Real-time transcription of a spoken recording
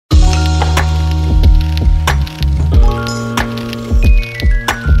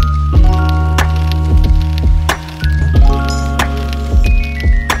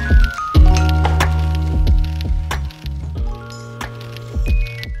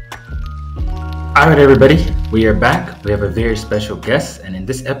All right, everybody, we are back. We have a very special guest, and in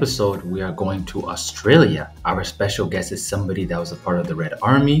this episode, we are going to Australia. Our special guest is somebody that was a part of the Red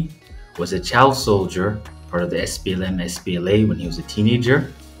Army, was a child soldier, part of the SPLM, SPLA when he was a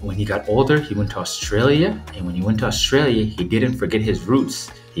teenager. When he got older, he went to Australia, and when he went to Australia, he didn't forget his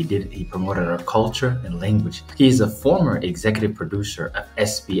roots. He promoted our culture and language. He is a former executive producer of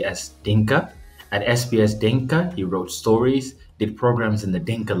SBS Dinka. At SBS Dinka, he wrote stories, did programs in the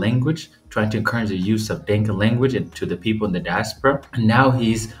Dinka language, trying to encourage the use of Dinka language to the people in the diaspora. And now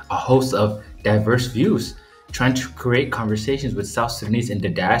he's a host of Diverse Views, trying to create conversations with South Sudanese in the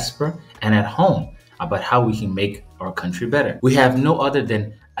diaspora and at home about how we can make our country better. We have no other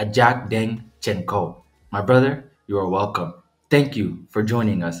than Ajak Deng Chiengkou. My brother, you are welcome. Thank you for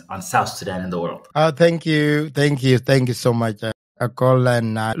joining us on South Sudan and the World. Thank you so much, Akol,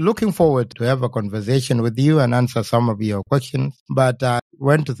 and looking forward to have a conversation with you and answer some of your questions. But I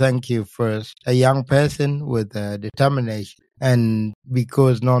want to thank you first, a young person with determination, and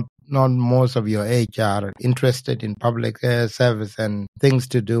because not most of your age are interested in public service and things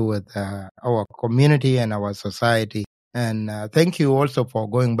to do with our community and our society. And thank you also for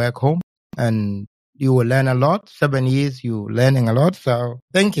going back home, and you will learn a lot. 7 years, you learning a lot. So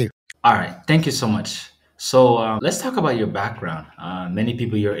thank you. All right. Thank you so much. So let's talk about your background. Many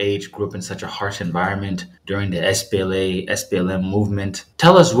people your age grew up in such a harsh environment during the SPLA, SPLM movement.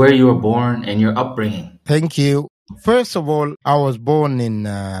 Tell us where you were born and your upbringing. Thank you. First of all, I was born in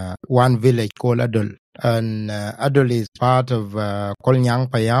one village called Adol. And Adol is part of Kolnyang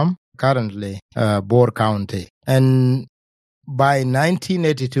Payam, currently Bor County. And by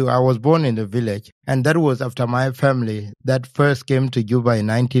 1982, I was born in the village. And that was after my family that first came to Juba in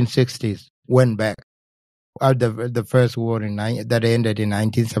 1960s, went back. The first war that ended in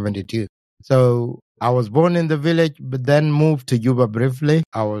 1972. So I was born in the village, but then moved to Juba briefly.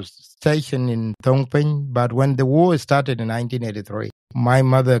 I was stationed in Thongping, but when the war started in 1983, my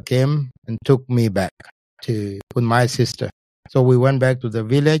mother came and took me back with my sister. So we went back to the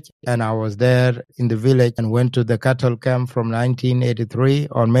village, and I was there in the village and went to the cattle camp from 1983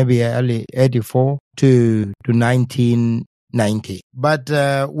 or maybe early 84 to 1990. But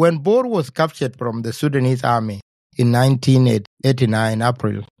when Bor was captured from the Sudanese army in 1989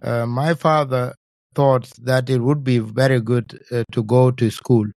 April, my father thought that it would be very good to go to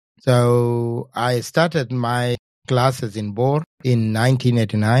school. So I started my classes in Bor in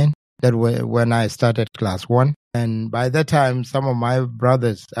 1989. That was when I started class 1. And by that time, some of my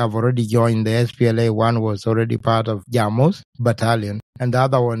brothers have already joined the SPLA. One was already part of Jamos battalion, and the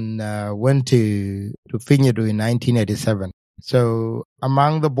other one went to Finyadu in 1987. So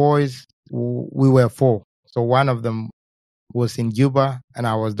among the boys, we were 4. So one of them was in Juba, and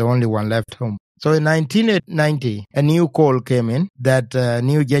I was the only one left home. So in 1990, a new call came in that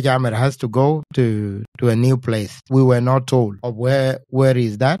new Judge Ahmed has to go to a new place. We were not told of where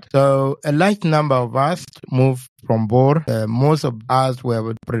is that. So a large number of us moved from Bor. Most of us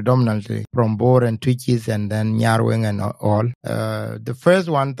were predominantly from Bor and Twitches and then Nyarweng and all. The first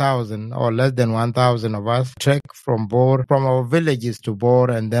 1,000 or less than 1,000 of us trekked from Bor, from our villages to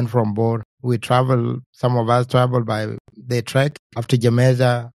Bor, and then from Bor we traveled. Some of us traveled by the trek after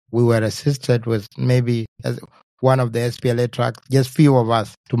Jameza. We were assisted with maybe as one of the SPLA trucks, just few of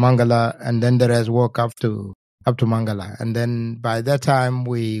us to Mangala, and then the rest walk up to Mangala. And then by that time,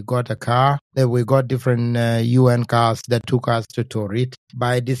 we got a car. Then we got different UN cars that took us to Torit.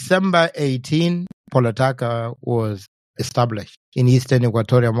 By December 18, Polotaka was established in Eastern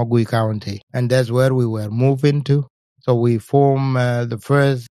Equatoria, Mogui County. And that's where we were moving to. So we formed the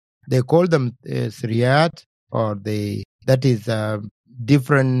first, they call them Sriyat, or that is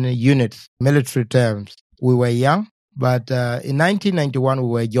different units, military terms. We were young, but in 1991, we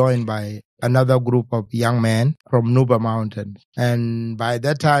were joined by another group of young men from Nuba Mountains. And by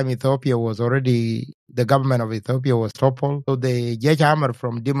that time, the government of Ethiopia was toppled. So the Judge Ahmed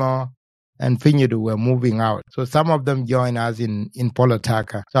from Dima and Finyadu were moving out. So some of them joined us in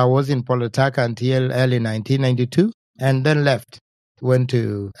Polotaka. So I was in Polotaka until early 1992 and then left. Went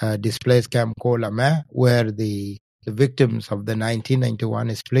to a displaced camp called Ameh, where the victims of the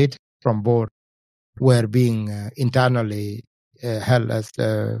 1991 split from Bor were being internally held as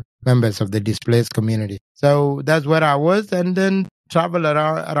members of the displaced community. So that's where I was, and then traveled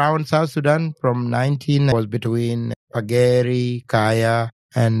around South Sudan from was between Pageri, Kaya,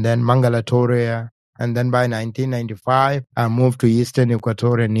 and then Mangalatoria. And then by 1995, I moved to Eastern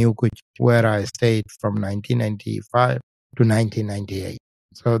Equatoria, New Kuch, where I stayed from 1995 to 1998.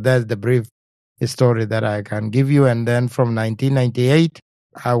 So that's the brief story that I can give you. And then from 1998,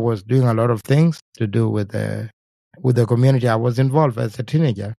 I was doing a lot of things to do with the community. I was involved as a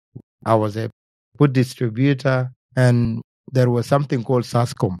teenager. I was a food distributor, and there was something called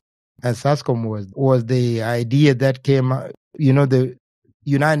SASCOM. And SASCOM was the idea that came, the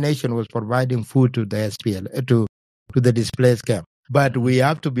United Nations was providing food to the SPLA, to the displaced camp. But we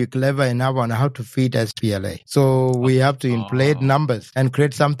have to be clever enough on how to feed SPLA. So we have to inflate numbers and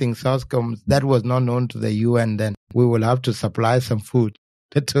create something SASCOM that was not known to the UN then. We will have to supply some food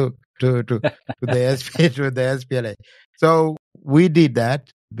to the SPLA. So we did that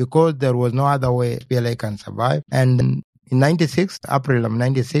because there was no other way SPLA can survive. And in April of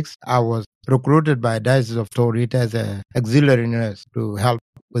 96, I was recruited by Diocese of Torita as an auxiliary nurse to help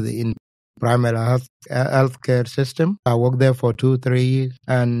with the primary healthcare system. I worked there for 2-3 years.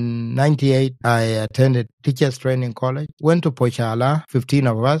 And 98, I attended Teachers Training College. Went to Pochala, 15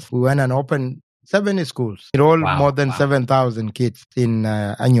 of us. We went and opened 70 schools. It all more than 7,000 kids in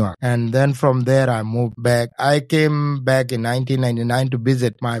Anuak. And then from there, I moved back. I came back in 1999 to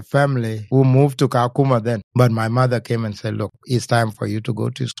visit my family who moved to Kakuma then. But my mother came and said, look, it's time for you to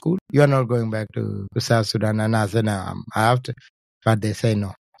go to school. You're not going back to South Sudan. And I said, no, I have to. But they say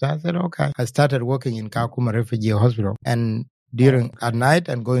no. So I said, okay. I started working in Kakuma Refugee Hospital and at night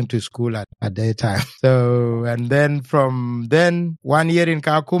and going to school at daytime. So, and then from then 1 year in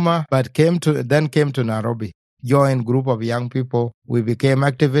Kakuma, but came to Nairobi, joined group of young people. We became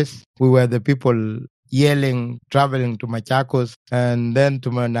activists. We were the people yelling, traveling to Machakos and then to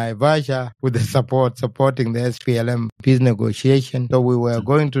Naivasha with the supporting the SPLM peace negotiation. So we were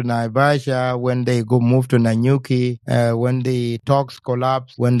going to Naivasha when they moved to Nanyuki, when the talks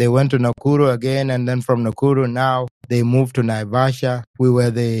collapsed, when they went to Nakuru again, and then from Nakuru now they moved to Naivasha. We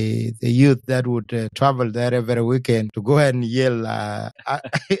were the youth that would travel there every weekend to go and yell at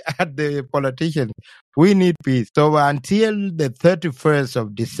the politicians. We need peace. So until the 31st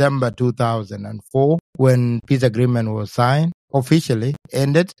of December 2004, when peace agreement was signed, officially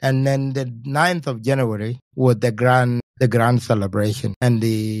ended, and then the 9th of January was the grand celebration and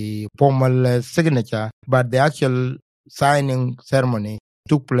the formal signature. But the actual signing ceremony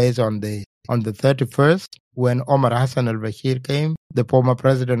took place on the 31st when Omar Hassan al-Bashir came, the former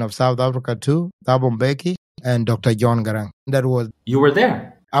president of South Africa too, Thabo Mbeki, and Dr. John Garang. You were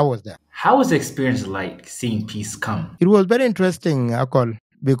there? I was there. How was the experience like seeing peace come? It was very interesting, Akol,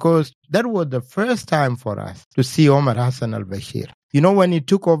 because that was the first time for us to see Omar Hassan al-Bashir. When he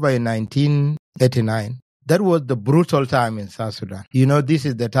took over in 1989, that was the brutal time in South Sudan. This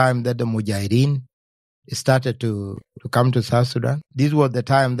is the time that the Mujahideen started to come to South Sudan. This was the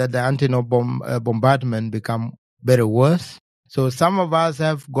time that the bombardment became very worse. So some of us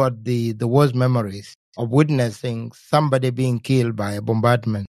have got the worst memories of witnessing somebody being killed by a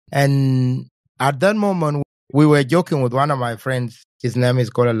bombardment. And at that moment, we were joking with one of my friends. His name is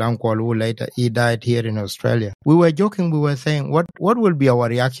Kola Langkwal, who later he died here in Australia. We were joking. We were saying, what will be our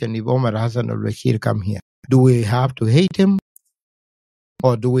reaction if Omar Hassan al-Bashir come here? Do we have to hate him?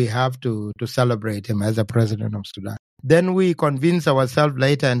 Or do we have to celebrate him as a president of Sudan? Then we convince ourselves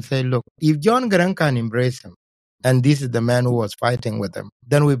later and say, look, if John Garang can embrace him, and this is the man who was fighting with him,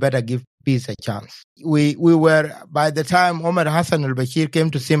 then we better give peace a chance. We were, by the time Omar Hassan al-Bashir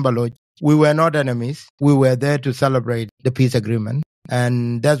came to Simbaloj, we were not enemies. We were there to celebrate the peace agreement.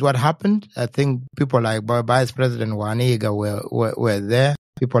 And that's what happened. I think people like Vice President Waniga were there.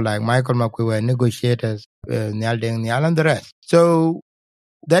 People like Michael Makwe were negotiators, Nyal Deng Nyal and the rest. So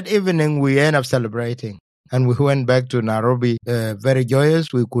that evening we ended up celebrating. And we went back to Nairobi, very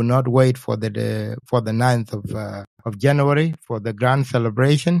joyous. We could not wait for the 9th of January for the grand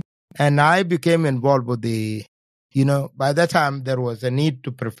celebration. And I became involved with by that time there was a need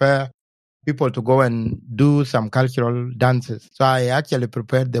to prepare people to go and do some cultural dances. So I actually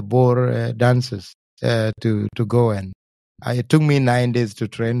prepared the Boer dances to go, and it took me 9 days to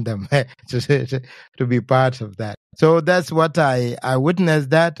train them to be part of that. So that's what I witnessed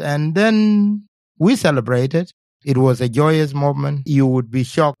that, and then we celebrated. It was a joyous moment. You would be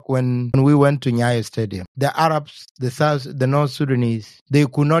shocked when we went to Nyayo Stadium. The Arabs, the North Sudanese, they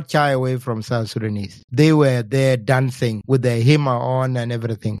could not shy away from South Sudanese. They were there dancing with their hima on and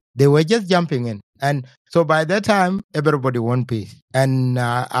everything. They were just jumping in. And so by that time, everybody wanted peace. And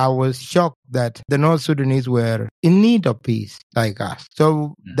I was shocked that the North Sudanese were in need of peace like us.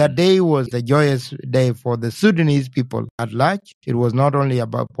 So that day was a joyous day for the Sudanese people at large. It was not only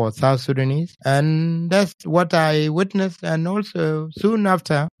about for South Sudanese. And that's what I witnessed. And also soon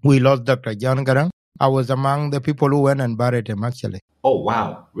after, we lost Dr. John Garang. I was among the people who went and buried him actually. Oh,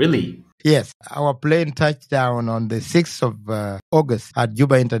 wow. Really? Yes. Our plane touched down on the 6th of August at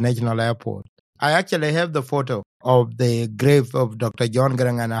Juba International Airport. I actually have the photo of the grave of Dr. John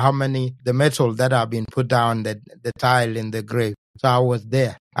Garang and the metal that have been put down, the tile in the grave. So I was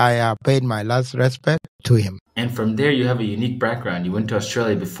there. I paid my last respect to him. And from there, you have a unique background. You went to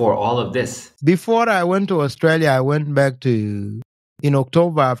Australia before all of this. Before I went to Australia, I went back to, in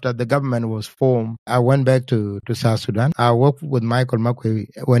October after the government was formed, I went back to South Sudan. I worked with Michael Makwe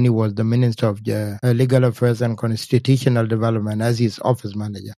when he was the Minister of Legal Affairs and Constitutional Development as his office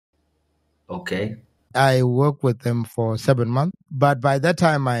manager. Okay. I worked with him for 7 months. But by that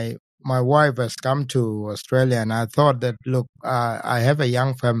time, my wife has come to Australia, and I thought that, look, I have a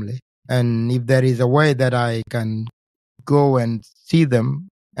young family. And if there is a way that I can go and see them,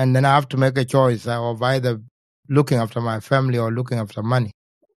 and then I have to make a choice of either looking after my family or looking after money,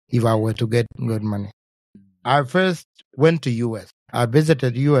 if I were to get good money. I first went to U.S. I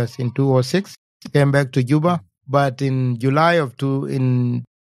visited U.S. in 2006, came back to Juba, but in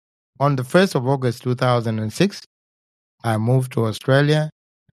on the 1st of August 2006, I moved to Australia.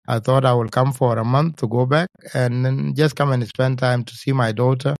 I thought I would come for a month to go back and then just come and spend time to see my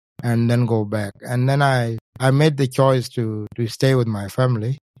daughter and then go back. And then I made the choice to stay with my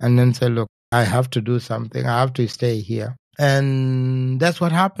family and then say, look, I have to do something. I have to stay here. And that's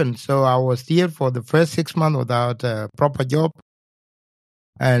what happened. So I was here for the first 6 months without a proper job.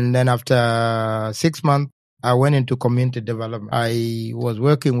 And then after 6 months, I went into community development. I was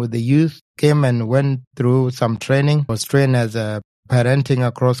working with the youth, came and went through some training, was trained as a parenting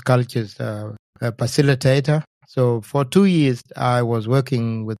across cultures a facilitator. So for 2 years, I was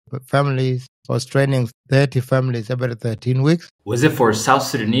working with families. I was training 30 families every 13 weeks. Was it for South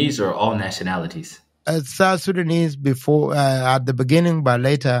Sudanese or all nationalities? South Sudanese before at the beginning, but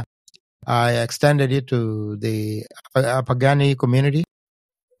later I extended it to the Apagani community.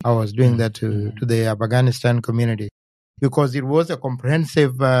 I was doing that to the Afghanistan community because it was a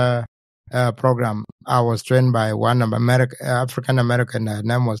comprehensive program. I was trained by one African-American, her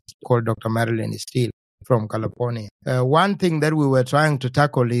name was called Dr. Marilyn Steele from California. One thing that we were trying to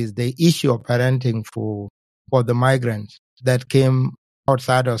tackle is the issue of parenting for the migrants that came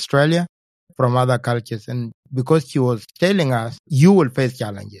outside Australia from other cultures. And because she was telling us, you will face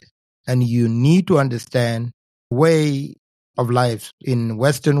challenges and you need to understand the way of life in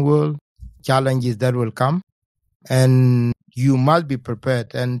Western world, challenges that will come. And you must be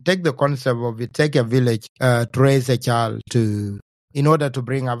prepared and take the concept of it, take a village to raise a child in order to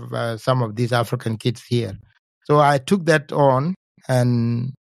bring up some of these African kids here. So I took that on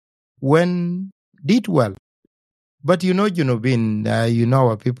and did well. But you know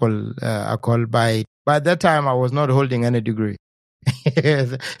what people are called by that time I was not holding any degree.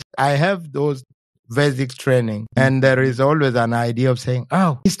 I have those basic training and there is always an idea of saying,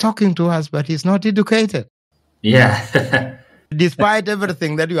 oh, he's talking to us, but he's not educated. Yeah. Despite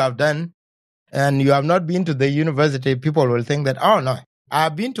everything that you have done and you have not been to the university, people will think that, oh, no,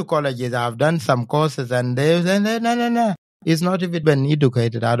 I've been to colleges, I've done some courses, and they say, no. He's not even been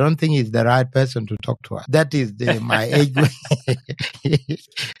educated. I don't think he's the right person to talk to us. That is my age.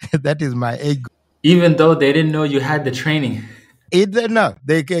 That is my age. Even though they didn't know you had the training. No,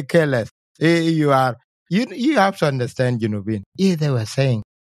 they care less. You have to understand, they were saying,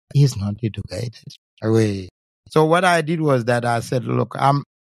 he's not educated. So what I did was that I said, look,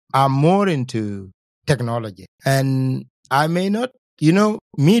 I'm more into technology. And I may not,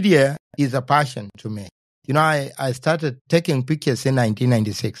 media is a passion to me. I started taking pictures in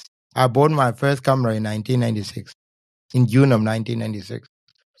 1996. I bought my first camera in 1996, in June of 1996.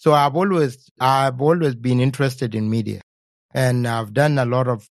 So I've always been interested in media. And I've done a lot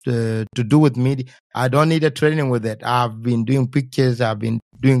of to do with media. I don't need a training with it. I've been doing pictures. I've been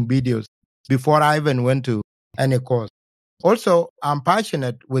doing videos before I even went to any course. Also, I'm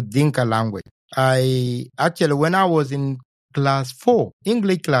passionate with Dinka language. When I was in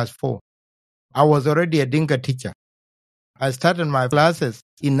English class 4, I was already a Dinka teacher. I started my classes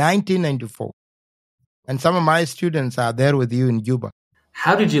in 1994. And some of my students are there with you in Juba.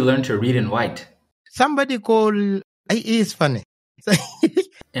 How did you learn to read and write? Somebody called... It is funny.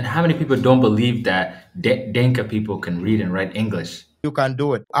 And how many people don't believe that Dinka people can read and write English? You can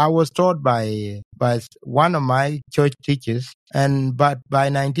do it. I was taught by one of my church teachers, but by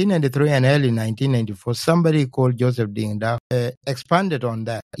 1993 and early 1994, somebody called Joseph Dinka expanded on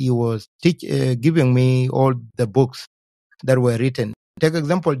that. He was giving me all the books that were written. Take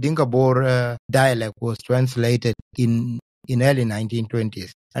example, Dinka Boer dialect was translated in early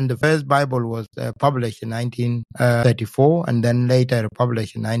 1920s. And the first Bible was published in 1934 and then later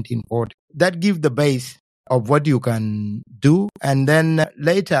published in 1940. That gives the base of what you can do. And then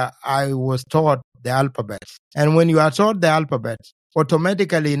later I was taught the alphabets. And when you are taught the alphabets,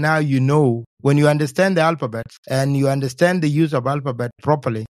 automatically now when you understand the alphabets and you understand the use of alphabet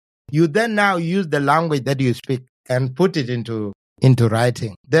properly, you then now use the language that you speak and put it into into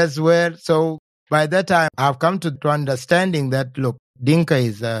writing. That's where, so by that time, I've come to understanding that, look, Dinka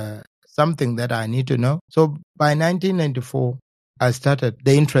is something that I need to know. So by 1994, I started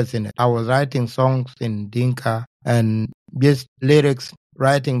the interest in it. I was writing songs in Dinka and just lyrics,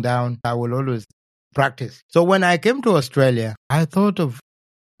 writing down. I will always practice. So when I came to Australia, I thought of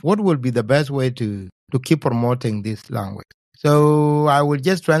what would be the best way to keep promoting this language. So I would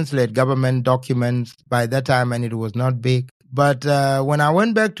just translate government documents by that time, and it was not big. But when I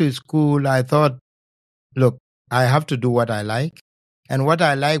went back to school, I thought, look, I have to do what I like. And what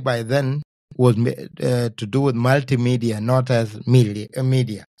I like by then was to do with multimedia, not as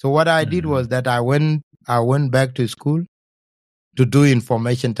media. So what I did was that I went back to school to do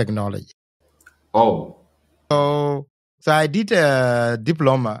information technology. Oh. So I did a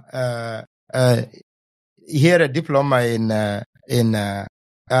diploma. Here, a diploma in I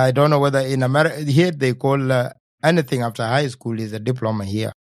don't know whether in America here they call anything after high school is a diploma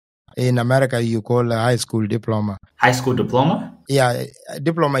here. In America, you call a high school diploma. High school diploma? Yeah, a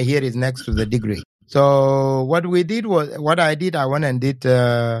diploma here is next to the degree. So what I went and did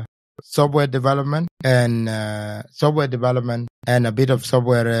software development and a bit of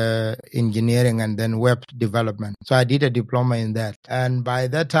software engineering and then web development. So I did a diploma in that. And by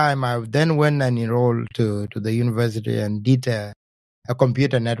that time, I then went and enrolled to the university and did a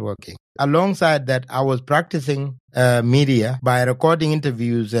computer networking. Alongside that, I was practicing media by recording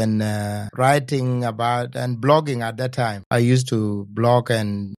interviews and writing about and blogging at that time. I used to blog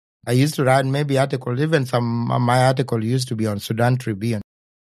and I used to write maybe articles. Even some of my article used to be on Sudan Tribune,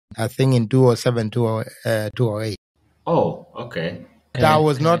 I think in 2007, 2008. Oh, okay.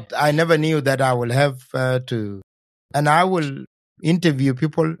 I never knew that I will have and I will interview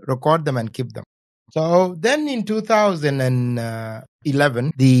people, record them and keep them. So then in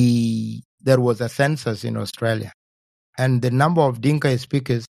 2011, there was a census in Australia, and the number of Dinka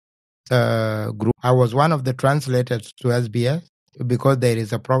speakers grew. I was one of the translators to SBS because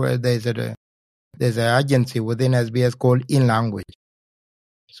there's an agency within SBS called In Language.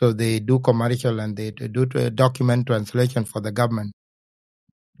 So they do commercial and they do document translation for the government.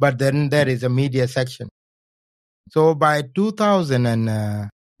 But then there is a media section. So by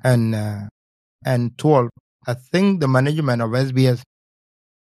 2012, I think the management of SBS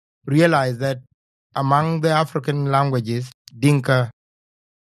realized that among the African languages, Dinka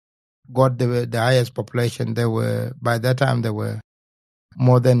got the highest population. By that time, there were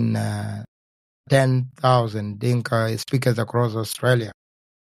more than 10,000 Dinka speakers across Australia.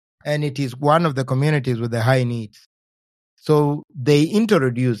 And it is one of the communities with the high needs. So they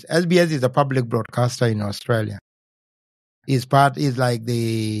introduced, SBS is a public broadcaster in Australia. Is like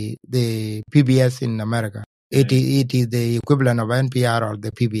the PBS in America. It is the equivalent of NPR or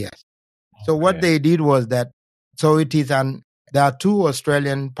the PBS. So what they did was that, there are two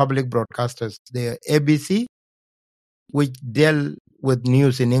Australian public broadcasters, the ABC, which deal with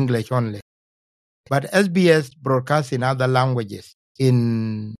news in English only. But SBS broadcasts in other languages it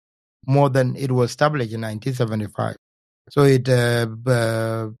was established in 1975. So it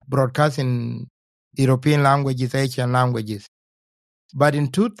broadcasts in European languages, Asian languages. But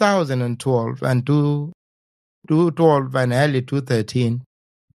in 2012 and 2012 and early 2013,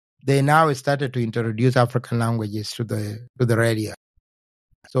 they now started to introduce African languages to the radio.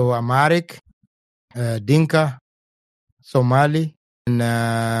 So Amharic, Dinka, Somali, and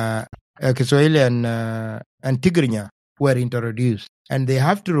Kiswahili and Tigrinya were introduced, and they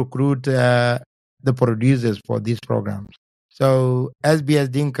have to recruit the producers for these programs. So SBS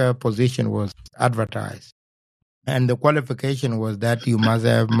Dinka position was advertised, and the qualification was that you must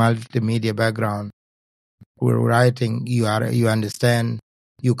have multimedia background. We're writing, you understand,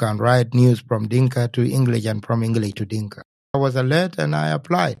 you can write news from Dinka to English and from English to Dinka. I was alert and I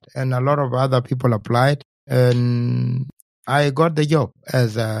applied, and a lot of other people applied, and I got the job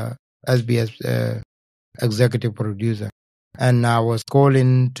as a SBS executive producer. And I was called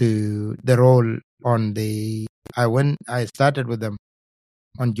into the role I started with them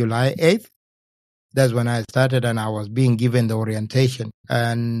on July 8th. That's when I started, and I was being given the orientation.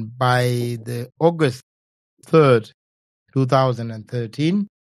 And by the August 3rd, 2013,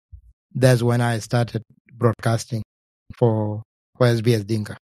 that's when I started broadcasting for SBS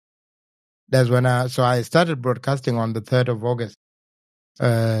Dinka. That's when I started broadcasting on the 3rd of August,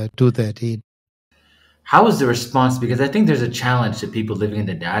 2013. How was the response? Because I think there's a challenge to people living in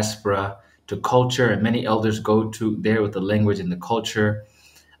the diaspora, to culture, and many elders go to there with the language and the culture.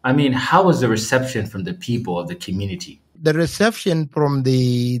 I mean, how was the reception from the people of the community? The reception from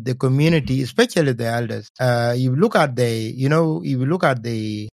the community, especially the elders, you look at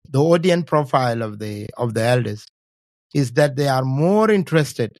the audience profile of the elders, is that they are more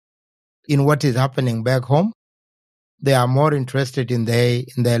interested in what is happening back home. They are more interested in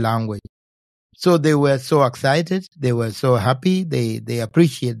their language. So they were so excited. They were so happy. They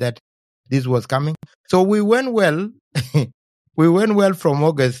appreciate that this was coming. So we went well. We went well from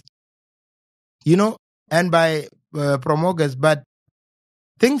August, and from August, but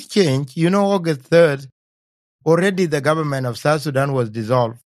things changed. August 3rd, already the government of South Sudan was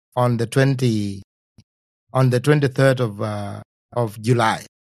dissolved on the 23rd of July.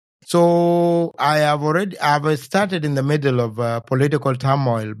 So I've started in the middle of political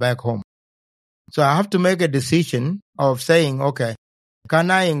turmoil back home. So I have to make a decision of saying, okay,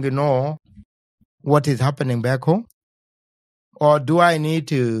 can I ignore what is happening back home? Or do I need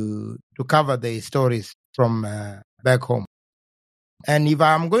to cover the stories from back home? And if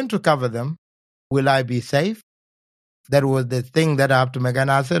I'm going to cover them, will I be safe? That was the thing that I have to make.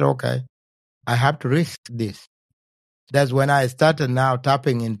 And I said, okay, I have to risk this. That's when I started now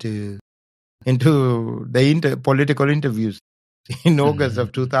tapping into the political interviews in August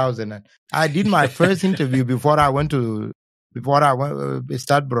of 2000. And I did my first interview before I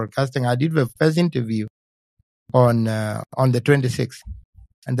start broadcasting. I did the first interview on the 26th.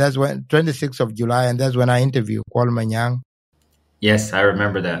 And that's when 26th of July, and that's when I interviewed Kwal Manyang. Yes, I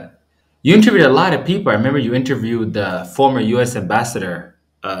remember that. You interviewed a lot of people. I remember you interviewed the former U.S. ambassador,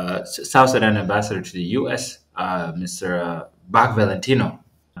 South Sudan ambassador to the U.S., Mr. Bach Valentino.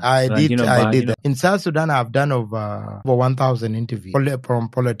 I did that. In South Sudan, I've done over 1,000 interviews from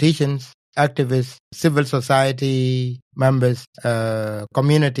politicians, activists, civil society members,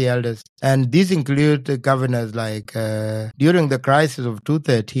 community elders. And these include governors like during the crisis of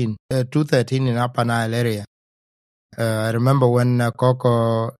 2013 in Upper Nile area. I remember when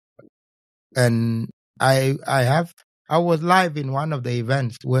Koko and I was live in one of the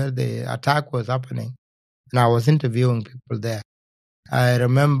events where the attack was happening, and I was interviewing people there. I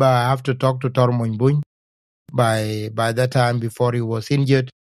remember I have to talk to Tormoin Buny by that time before he was injured.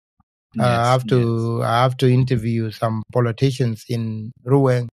 I have to interview some politicians in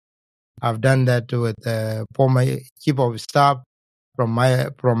Ruweng. I've done that with the former chief of staff from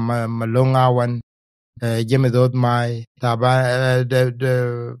Malongawan, Jimmy Dodmai,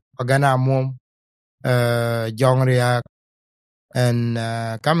 the Pagana Mum, Jong Riak, and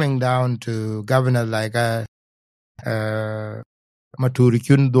coming down to governors like Maturi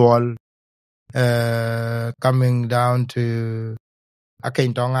Kundwal, coming down to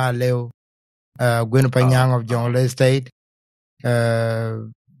Akintonga Leo, Gwen Panyang of Jonglei State,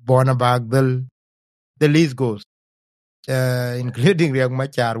 Bonabagdal, the list goes, including Riek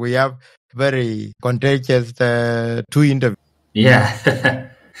Machar. We have very contagious two interviews. Yeah.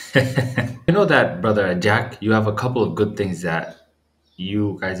 You know that, Brother Jack, you have a couple of good things that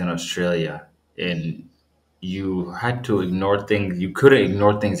you guys in Australia, and you had to ignore things. You couldn't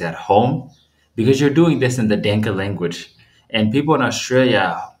ignore things at home because you're doing this in the Dinka language. And people in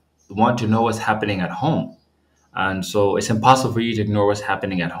Australia want to know what's happening at home. And so it's impossible for you to ignore what's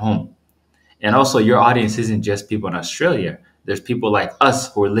happening at home. And also, your audience isn't just people in Australia. There's people like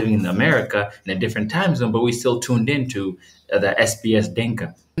us who are living in America in a different time zone, but we still tuned into the SBS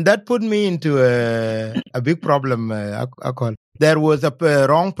Dinka. That put me into a big problem, Akol. There was a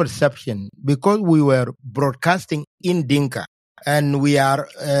wrong perception because we were broadcasting in Dinka, and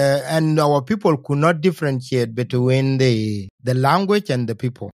and our people could not differentiate between the language and the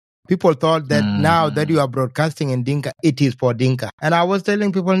people. People thought that now that you are broadcasting in Dinka, it is for Dinka. And I was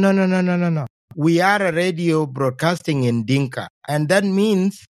telling people, no. We are a radio broadcasting in Dinka. And that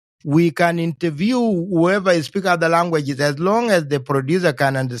means we can interview whoever is speaking other languages. As long as the producer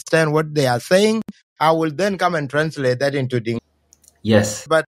can understand what they are saying, I will then come and translate that into Dinka. Yes.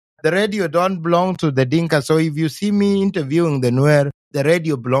 But the radio don't belong to the Dinka. So if you see me interviewing the Nuer, the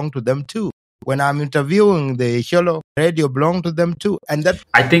radio belong to them too. When I'm interviewing the Sholo, radio belong to them too. And that,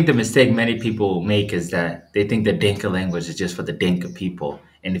 I think the mistake many people make is that they think the Dinka language is just for the Dinka people.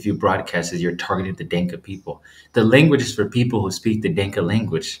 And if you broadcast it, you're targeting the Dinka people. The language is for people who speak the Dinka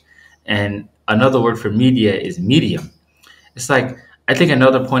language. And another word for media is medium. It's like, I think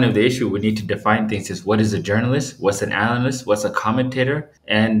another point of the issue we need to define things is what is a journalist, what's an analyst, what's a commentator.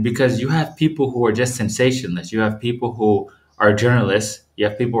 And because you have people who are just sensationalists, you have people who are journalists, you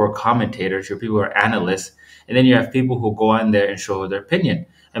have people who are commentators, you have people who are analysts, and then you have people who go on there and show their opinion.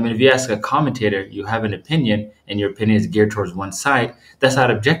 I mean, if you ask a commentator, you have an opinion, and your opinion is geared towards one side, that's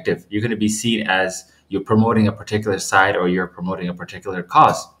not objective. You're going to be seen as you're promoting a particular side or you're promoting a particular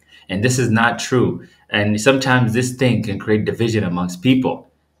cause. And this is not true. And sometimes this thing can create division amongst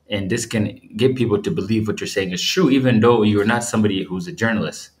people. And this can get people to believe what you're saying is true, even though you're not somebody who's a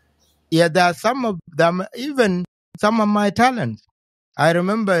journalist. Yeah, there are some of them, even some of my talents. I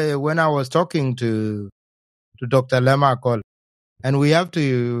remember when I was talking to Dr. Lema Akol, and we have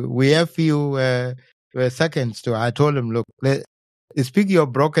few seconds to. I told him, look, speak your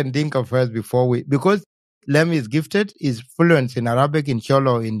broken Dinka first because Lem is gifted, is fluent in Arabic, in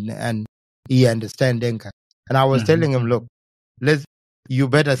Cholo, and he understands Dinka. And I was telling him, look, you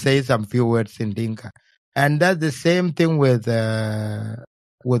better say some few words in Dinka. And that's the same thing with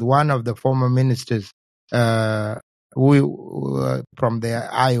one of the former ministers from the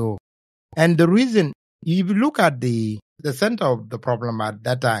IO. And the reason, if you look at the center of the problem at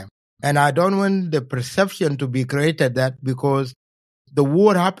that time, and I don't want the perception to be created that because the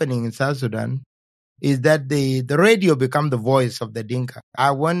war happening in South Sudan is that the radio become the voice of the Dinka.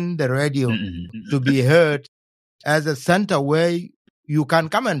 I want the radio to be heard as a center where you can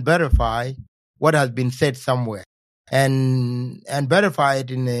come and verify what has been said somewhere and verify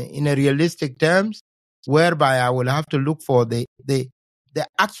it in a realistic terms, whereby I will have to look for the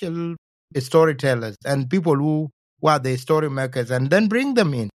actual storytellers and people who are the story makers and then bring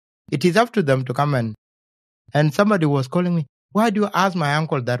them in. It is up to them to come and somebody was calling me, why do you ask my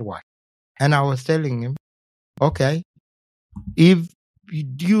uncle that one? And I was telling him, okay, if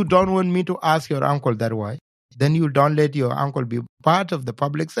you don't want me to ask your uncle that way, then you don't let your uncle be part of the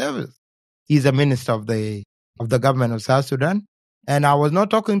public service. He's a minister of the government of South Sudan. And I was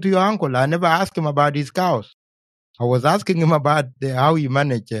not talking to your uncle. I never asked him about his cows. I was asking him about how you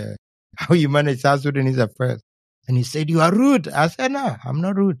manage South Sudanese affairs. And he said, you are rude. I said, no, I'm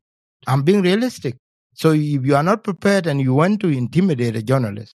not rude. I'm being realistic. So if you are not prepared and you want to intimidate a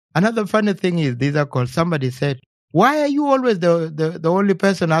journalist. Another funny thing is, somebody said, why are you always the only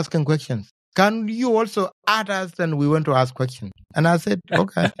person asking questions? Can you also add us and we want to ask questions? And I said,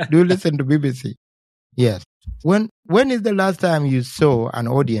 okay, do you listen to BBC? Yes. When is the last time you saw an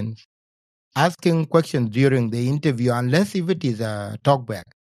audience asking questions during the interview, unless if it is a talkback?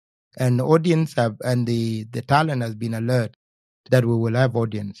 And the audience and the talent has been alert that we will have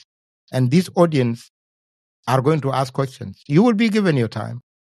audience. And this audience are going to ask questions. You will be given your time.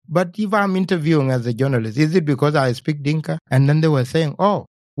 But if I'm interviewing as a journalist, is it because I speak Dinka? And then they were saying, oh,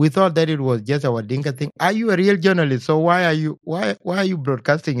 we thought that it was just our Dinka thing. Are you a real journalist? So why are you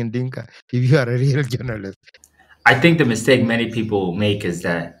broadcasting in Dinka if you are a real journalist? I think the mistake many people make is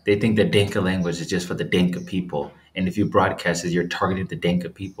that they think the Dinka language is just for the Dinka people. And if you broadcast it, you're targeting the Dinka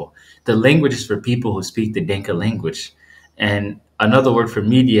people. The language is for people who speak the Dinka language. And another word for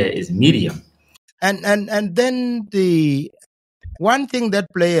media is medium. And then the one thing that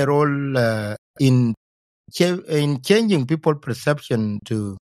play a role in changing people's perception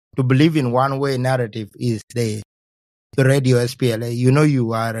to believe in one way narrative is the radio SPLA. You know,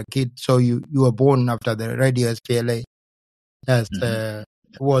 you are a kid, so you were born after the radio SPLA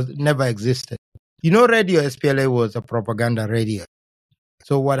was never existed. You know, radio SPLA was a propaganda radio.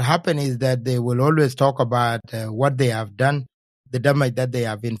 So what happened is that they will always talk about what they have done, the damage that they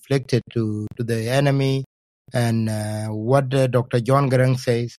have inflicted to the enemy, and what Dr. John Garang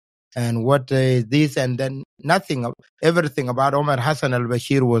says, and what is this, and then everything about Omar Hassan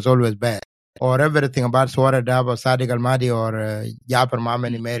al-Bashir was always bad, or everything about Suara Dab or Sadiq al-Mahdi or Jafar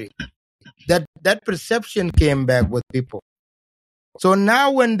Mamani Mary. That perception came back with people. So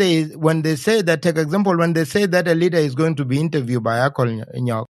now when they say that, take example, when they say that a leader is going to be interviewed by Akol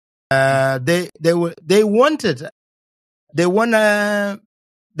Nyok,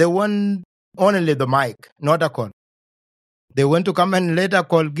 they want only the mic, not Akol. They want to come and let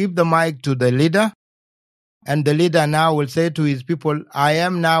Akol give the mic to the leader, and the leader now will say to his people, I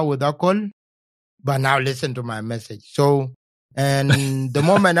am now with Akol, but now listen to my message. So, and the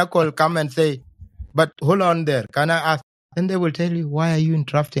moment Akol come and say, but hold on there, can I ask? Then they will tell you, why are you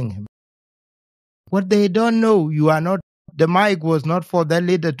interrupting him? What they don't know, the mic was not for that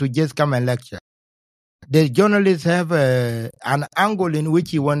leader to just come and lecture. The journalists have an angle in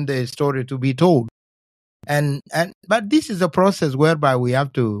which he want the story to be told. But this is a process whereby we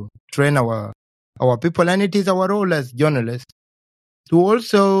have to train our people, and it is our role as journalists to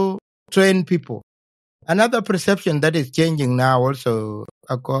also train people. Another perception that is changing now also,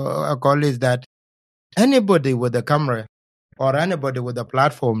 Akol, is that anybody with a camera or anybody with a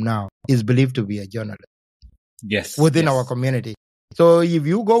platform now is believed to be a journalist. Yes. Within our community. So if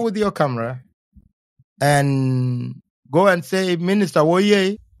you go with your camera and go and say, Minister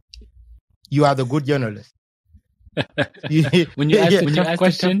Woye, you are the good journalist. When you ask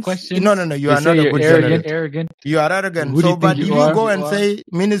questions, no, you are not a good journalist. Arrogant. You are arrogant. So, but if you go and say,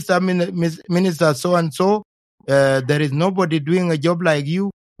 Minister so and so, there is nobody doing a job like you.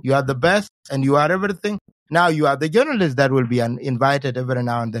 You are the best, and you are everything. Now you are the journalist that will be invited every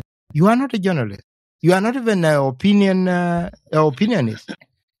now and then. You are not a journalist. You are not even an opinionist.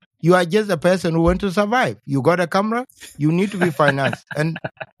 You are just a person who wants to survive. You got a camera, you need to be financed. And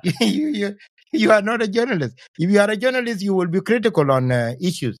you are not a journalist. If you are a journalist, you will be critical on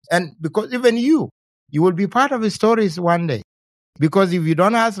issues. And because even you will be part of the stories one day. Because if you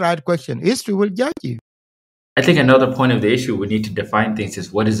don't ask the right question, history will judge you. I think another point of the issue we need to define things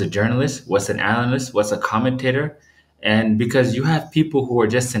is what is a journalist, what's an analyst, what's a commentator. And because you have people who are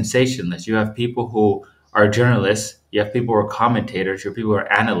just sensationalists, you have people who are journalists, you have people who are commentators, you have people who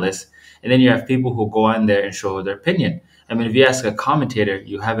are analysts, and then you have people who go on there and show their opinion. I mean, if you ask a commentator,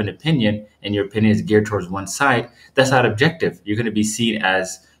 you have an opinion and your opinion is geared towards one side, that's not objective. You're going to be seen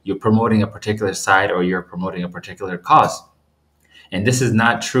as you're promoting a particular side or you're promoting a particular cause. And this is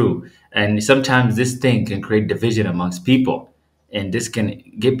not true. And sometimes this thing can create division amongst people. And this can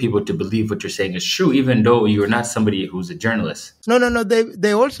get people to believe what you're saying is true, even though you're not somebody who's a journalist. No.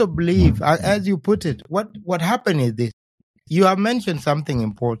 They also believe, as you put it, what happened is this. You have mentioned something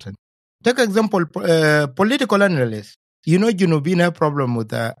important. Take example, political analysts. You know, Junubin have problem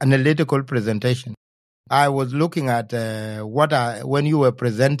with analytical presentation. I was looking at when you were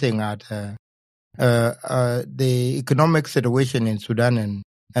presenting at the economic situation in Sudan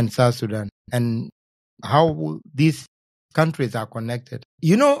and South Sudan and how these countries are connected.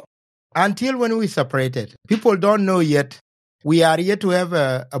 You know, until when we separated, people don't know yet. We are yet to have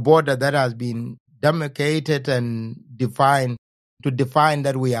a border that has been demarcated and defined to define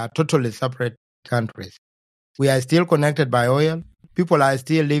that we are totally separate countries. We are still connected by oil. People are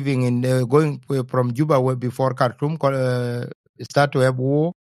still living in going from Juba before Khartoum start to have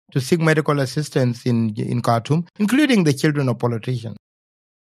war to seek medical assistance in Khartoum, including the children of politicians.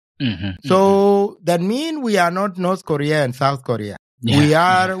 Mm-hmm, so that means we are not North Korea and South Korea.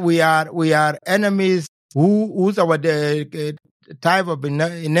 Yeah, we are enemies whose our type of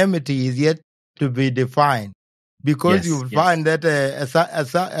enmity is yet to be defined. Because you find that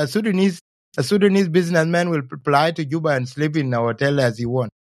a Sudanese businessman will fly to Juba and sleep in a hotel as he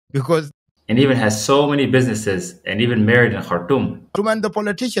wants. And even has so many businesses and even married in Khartoum. And the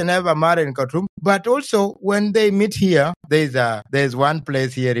politician ever married in Khartoum. But also when they meet here, there's one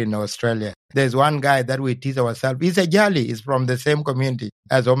place here in Australia. There's one guy that we tease ourselves. He's a Jali. He's from the same community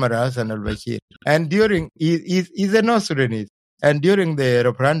as Omar Hassan al-Bashir. And he's a North Sudanese. And during the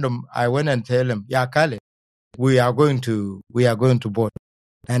referendum, I went and tell him, "Ya Kale, we are going to vote.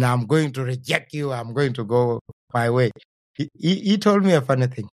 And I'm going to reject you. I'm going to go my way." He told me a funny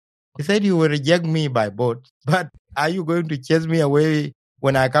thing. He said, "You will reject me by vote, but are you going to chase me away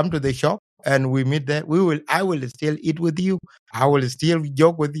when I come to the shop and we meet there? I will still eat with you. I will still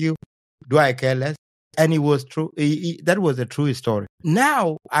joke with you. Do I care less?" And it was true. That was a true story.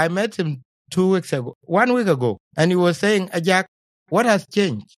 Now, I met him 1 week ago, and he was saying, "Ajak, what has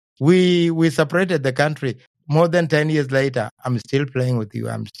changed? We separated the country. More than 10 years later, I'm still playing with you.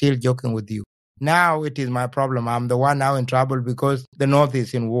 I'm still joking with you. Now it is my problem. I'm the one now in trouble because the North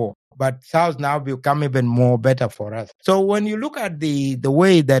is in war. But South now become even more better for us." So when you look at the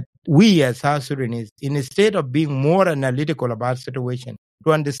way that we as South Sudanese, instead of being more analytical about situation,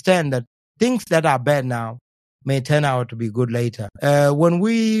 to understand that things that are bad now may turn out to be good later. When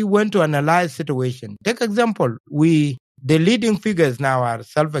we went to analyze situation, take example, the leading figures now are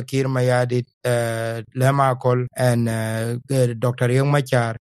Salva Kiir Mayardit, Lema Akol, and Dr. Young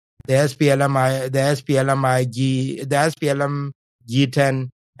Machar, the SPLM G10,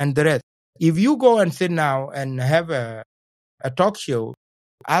 and the rest. If you go and sit now and have a talk show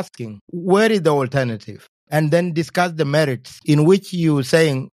asking, where is the alternative? And then discuss the merits in which you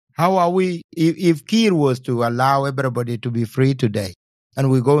saying, how are we, if Kiir was to allow everybody to be free today and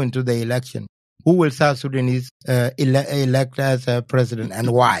we go into the election, who will South Sudanese elect as president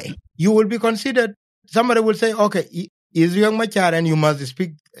and why? You will be considered, somebody will say, okay, is Riek Machar and you must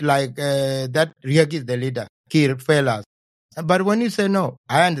speak like that Riek is the leader, Kiir failed us. But when you say no,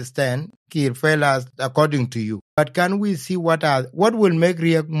 I understand Kiir failed us according to you. But can we see what will make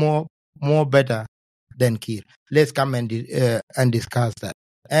Riek more better than Kiir? Let's come and discuss that.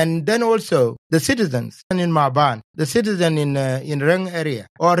 And then also the citizens in Maban, the citizen in Reng area.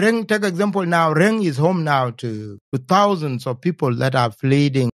 Or Reng, take example now, Reng is home now to thousands of people that are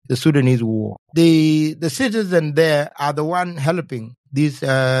fleeing the Sudanese war. The citizens there are the one helping these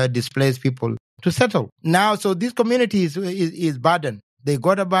displaced people to settle. Now, so this community is burdened. They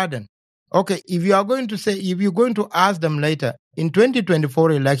got a burden. Okay, if you're going to ask them later, in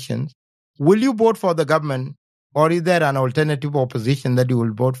 2024 elections, will you vote for the government? Or is there an alternative opposition that you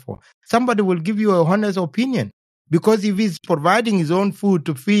will vote for? Somebody will give you a honest opinion. Because if he's providing his own food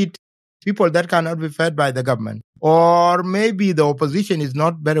to feed people that cannot be fed by the government, or maybe the opposition is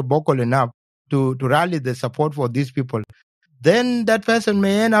not very vocal enough to rally the support for these people, then that person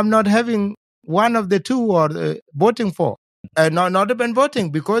may end up not having one of the two or voting for. Not even voting,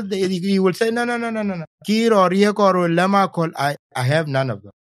 because he will say, no. Kir or Riek or Lama, I have none of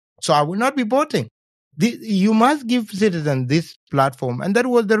them. So I will not be voting. You must give citizens this platform. And that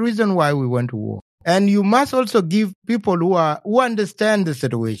was the reason why we went to war. And you must also give people who understand the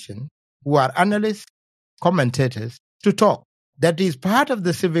situation, who are analysts, commentators, to talk. That is part of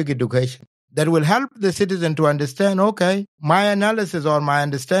the civic education that will help the citizen to understand, okay, my analysis or my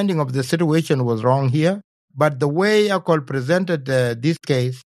understanding of the situation was wrong here, but the way Akol presented this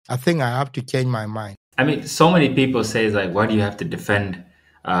case, I think I have to change my mind. I mean, so many people say, like, why do you have to defend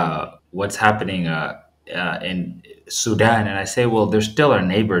what's happening in Sudan? And I say, well, they're still our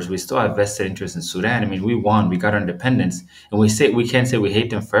neighbors. We still have vested interest in Sudan. I mean, we won, we got our independence, and we can't say we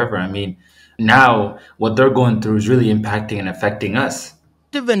hate them forever. I mean, now what they're going through is really impacting and affecting us.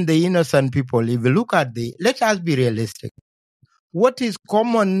 Even the innocent people, if you look at let us be realistic. What is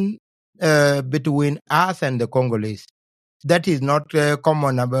common between us and the Congolese? That is not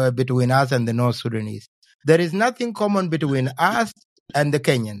common between us and the North Sudanese. There is nothing common between us and the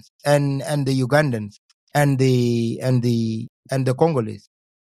Kenyans and the Ugandans and the Congolese.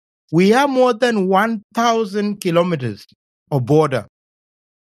 We have more than 1,000 kilometers of border.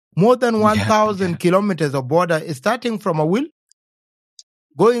 More than 1,000 kilometers of border, starting from Awil,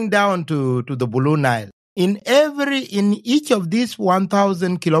 going down to the Blue Nile. In each of these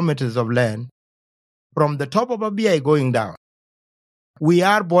 1,000 kilometers of land, from the top of Abyei going down, we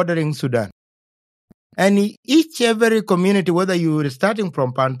are bordering Sudan. And every community, whether you are starting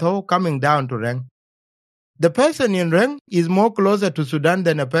from Panto, coming down to Reng, the person in Reng is more closer to Sudan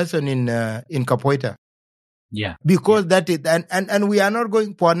than a person in Kapoita. Yeah. Because that is, and we are not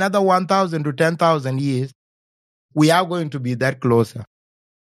going for another 1,000 to 10,000 years. We are going to be that closer.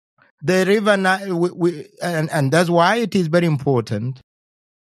 The river Nile, and that's why it is very important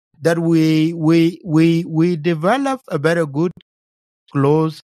that we develop a very good,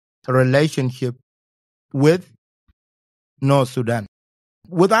 close relationship with North Sudan.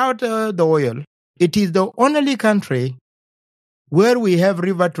 Without the oil, it is the only country where we have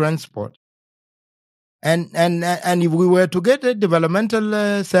river transport. And if we were to get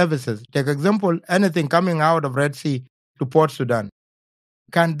developmental services, take example, anything coming out of Red Sea to Port Sudan,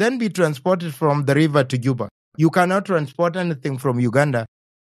 can then be transported from the river to Juba. You cannot transport anything from Uganda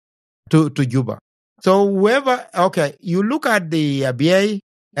to Juba. So you look at the Abyei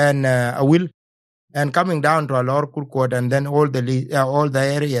and Awil, and coming down to Alor Kurkot, and then all the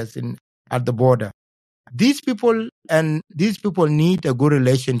areas at the border. These people need a good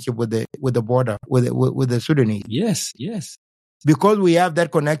relationship with the border, with the Sudanese. Yes. Because we have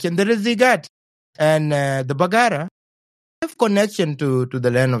that connection. There is Zigat and the Bagara have connection to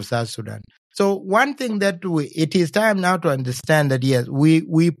the land of South Sudan. So one thing that it is time now to understand that, yes,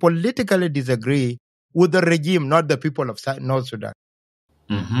 we politically disagree with the regime, not the people of North Sudan.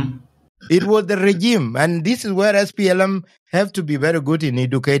 Mm-hmm. It was the regime, and this is where SPLM have to be very good in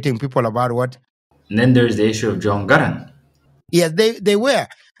educating people about what. And then there's the issue of John Garang. Yes, they were.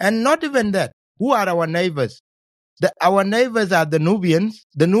 And not even that. Who are our neighbors? Our neighbors are the Nubians,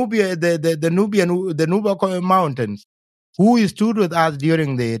 the Nuba Mountains, who stood with us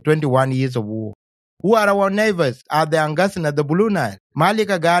during the 21 years of war. Who are our neighbors? Are the Angasana, the Blue Nile.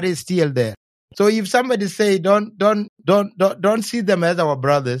 Malika Gari is still there. So if somebody say don't see them as our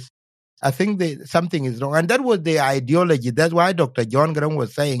brothers, I think something is wrong. And that was the ideology. That's why Dr. John Graham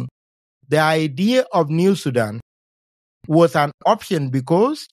was saying the idea of New Sudan was an option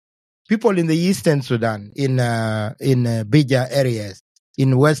because people in the Eastern Sudan, in Bija areas,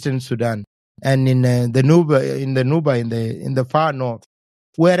 in Western Sudan, and in the Nuba, in the far north,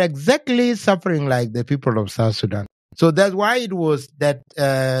 were exactly suffering like the people of South Sudan. So that's why it was that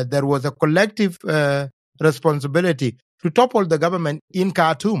there was a collective responsibility to topple the government in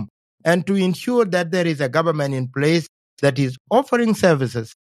Khartoum and to ensure that there is a government in place that is offering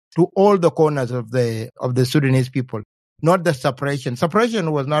services to all the corners of the Sudanese people, not the separation.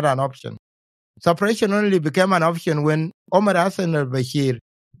 Separation was not an option. Separation only became an option when Omar Hassan al-Bashir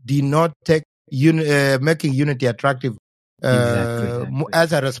did not take making unity attractive Exactly.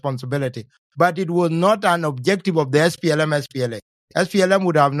 as a responsibility. But it was not an objective of the SPLM. SPLM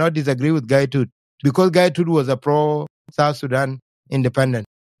would have not disagreed with Guy Tut because Guy Tut was a pro-South Sudan independent.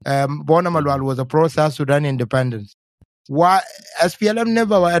 Bona Malwal was a pro-South Sudan independence. Why SPLM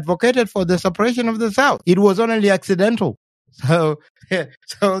never advocated for the separation of the South? It was only accidental. So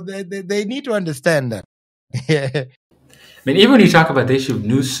they need to understand that. I mean, even when you talk about the issue of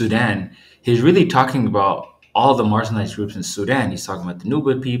New Sudan, he's really talking about all the marginalized groups in Sudan. He's talking about the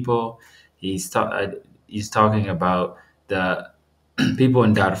Nuba people. he's talking about the people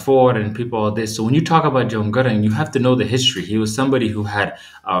in Darfur and people all this. So when you talk about John Garang, you have to know the history. He was somebody who had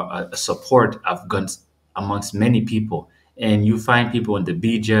a support of guns amongst many people. And you find people in the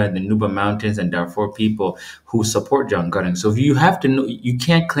Bija, the Nuba Mountains, and Darfur people who support John Garang. So you have to know, you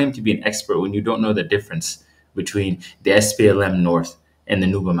can't claim to be an expert when you don't know the difference between the SPLM North and the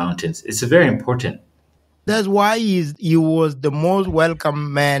Nuba Mountains. It's very important. That's why he was the most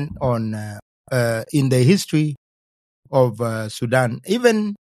welcome man on in the history of Sudan.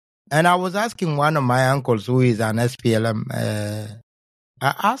 Even, and I was asking one of my uncles who is an SPLM,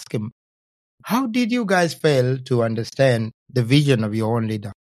 I asked him, how did you guys fail to understand the vision of your own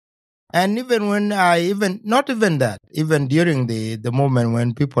leader? And even when not even that, even during the moment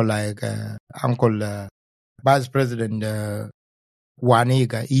when people like Uncle Vice President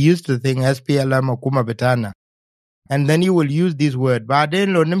Waniga, he used to think SPLM or Kuma Betana. And then he will use this word.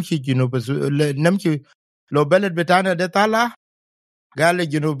 Baden lo namshi namshi lo beled betana de tala gale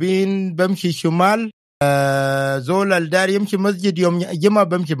junubin bamshi shumal zol al dar yamshi masjid yom jima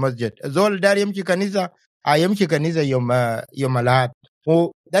bamshi masjid zol dar yamshi kanisa yamshi kanisa yom alad.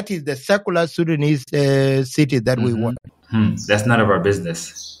 Oh, that is the secular Sudanese city that we want. That's none of our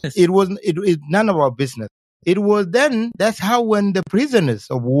business. It's none of our business. It was then, that's how when the prisoners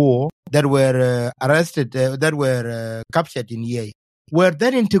of war that were arrested, that were captured in Yei, were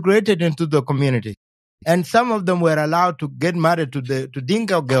then integrated into the community. And some of them were allowed to get married to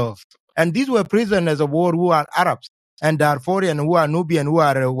Dinka girls. And these were prisoners of war who are Arabs and Darfurian, who are Nubian, who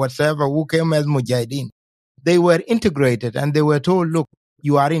are whatever, who came as Mujahideen. They were integrated and they were told, look,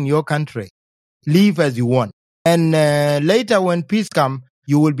 you are in your country. Live as you want. And later when peace comes,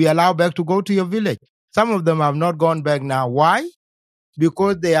 you will be allowed back to go to your village. Some of them have not gone back now. Why?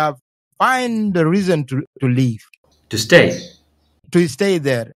 Because they have find the reason to leave. To stay. To stay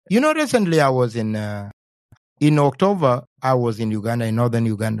there. You know, recently I was in October, I was in Uganda, in northern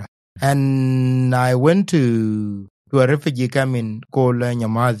Uganda. And I went to a refugee camp called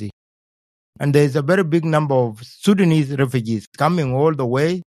Nyamazi. And there's a very big number of Sudanese refugees coming all the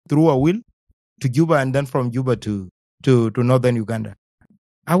way through Awil to Juba and then from Juba to northern Uganda.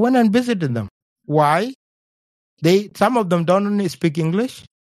 I went and visited them. Why? Some of them don't speak English,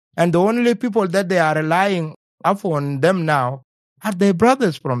 and the only people that they are relying upon them now are their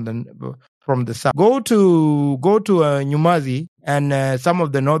brothers from the south. Go to Nyumazi and some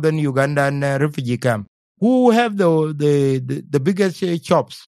of the northern Ugandan refugee camp. Who have the biggest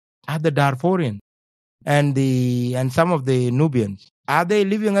shops are the Darfurian and some of the Nubians. Are they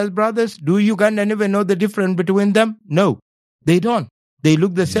living as brothers? Do Ugandan even know the difference between them? No, they don't. They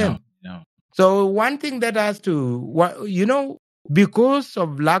look the same. No. So one thing that has to, because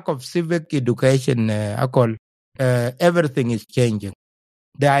of lack of civic education, everything is changing.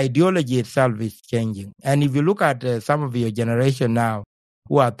 The ideology itself is changing. And if you look at some of your generation now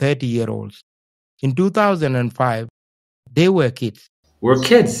who are 30-year-olds, in 2005, they were kids. We're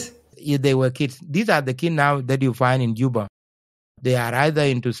kids. Yeah, they were kids. These are the kids now that you find in Juba. They are either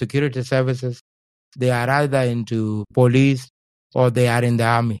into security services, they are either into police, or they are in the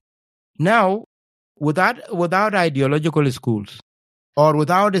army. Now, without ideological schools or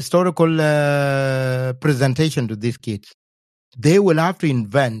without historical presentation to these kids, they will have to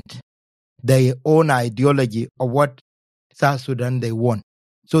invent their own ideology of what South Sudan they want.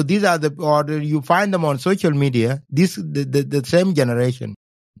 So these are you find them on social media, the same generation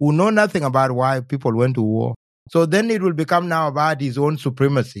who know nothing about why people went to war. So then it will become now about his own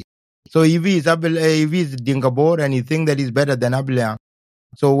supremacy. So if he is Dinka Bor and he thinks that he's better than Abilang,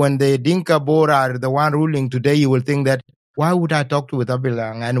 so when the Dinka Bor are the one ruling today, you will think that, why would I talk with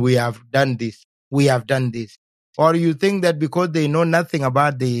Abilang and we have done this? Or you think that because they know nothing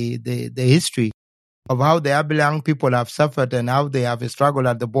about the history of how the Abilang people have suffered and how they have struggled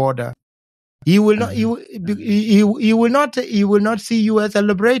at the border, he will not see you as a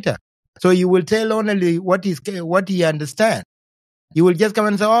liberator. So you will tell only what he understands. He will just come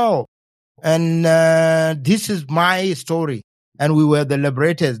and say, oh, and this is my story. And we were the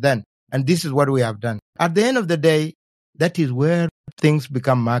liberators then. And this is what we have done. At the end of the day, that is where things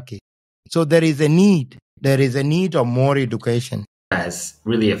become murky. So there is a need of more education. Has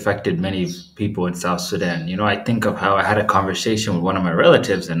really affected many people in South Sudan. I think of how I had a conversation with one of my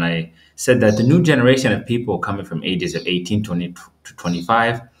relatives, and I said that the new generation of people coming from ages of 18 to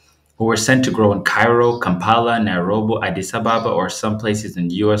 25 who were sent to grow in Cairo, Kampala, Nairobi, Addis Ababa, or some places in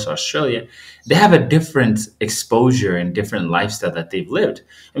the US, Australia, they have a different exposure and different lifestyle that they've lived.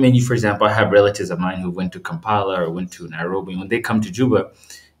 I mean, for example, I have relatives of mine who went to Kampala or went to Nairobi. When they come to Juba,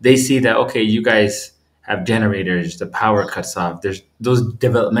 they see that, okay, you guys, have generators, the power cuts off. There's those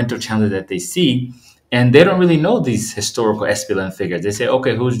developmental challenges that they see, and they don't really know these historical SPLM figures. They say,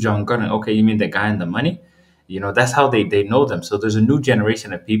 okay, who's John Gordon? Okay, you mean the guy in the money? That's how they know them. So there's a new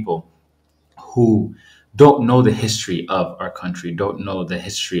generation of people who don't know the history of our country, don't know the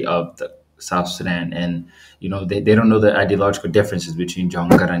history of the South Sudan, and they don't know the ideological differences between John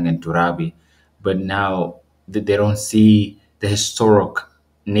Garang and Turabi. But now they don't see the historic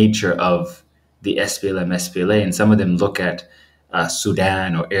nature of the SPLM, SPLA, and some of them look at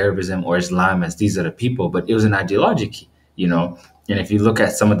Sudan or Arabism or Islam as these are the people, but it was an ideology. And if you look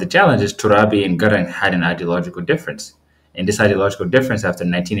at some of the challenges, Turabi and Garang had an ideological difference. And this ideological difference after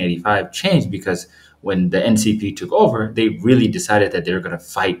 1985 changed because when the NCP took over, they really decided that they were going to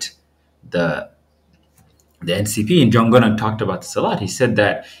fight the NCP. And John Gunnan talked about this a lot. He said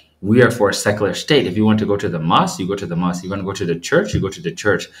that we are for a secular state. If you want to go to the mosque, you go to the mosque. You want to go to the church, you go to the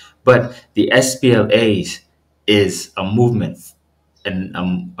church. But the SPLA is a movement and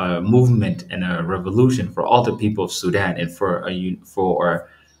a revolution for all the people of Sudan and for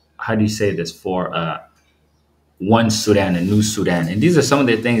how do you say this, for one Sudan, a new Sudan. And these are some of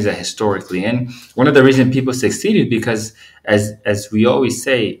the things that historically, and one of the reasons people succeeded because as we always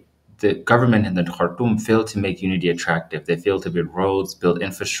say, the government in the Khartoum failed to make unity attractive. They failed to build roads, build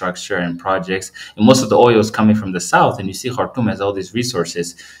infrastructure and projects. And most of the oil is coming from the south. And you see Khartoum has all these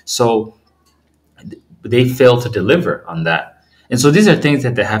resources. So they failed to deliver on that. And so these are things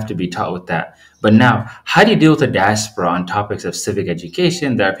that they have to be taught with that. But now, how do you deal with the diaspora on topics of civic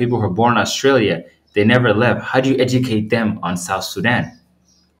education? There are people who are born in Australia. They never left. How do you educate them on South Sudan?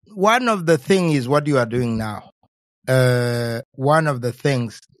 One of the things is what you are doing now. One of the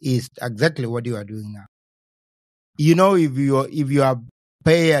things is exactly what you are doing now. If you are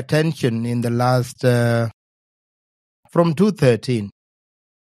pay attention in the last from 2013,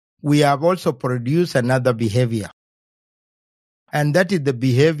 we have also produced another behavior, and that is the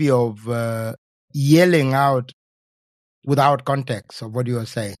behavior of yelling out without context of what you are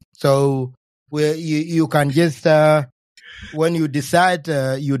saying. So where you can just when you decide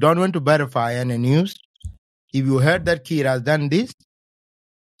you don't want to verify any news, if you heard that Kir has done this,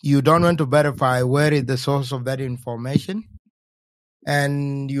 you don't want to verify where is the source of that information,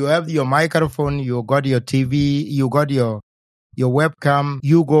 and you have your microphone, you got your TV, you got your webcam,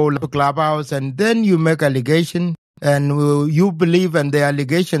 you go to Clubhouse, and then you make allegation, and you believe in the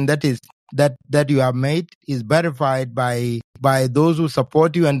allegation that you have made is verified by those who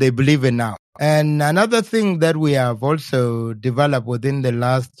support you, and they believe it now. And another thing that we have also developed within the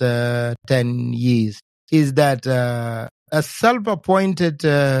last 10 years is that a self-appointed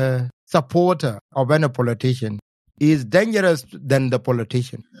supporter of any politician is dangerous than the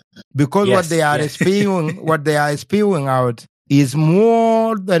politician, because what they are spewing out is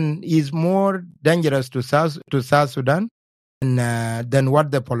more dangerous to South Sudan than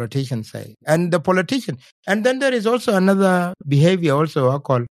what the politicians say. And then there is also another behavior also I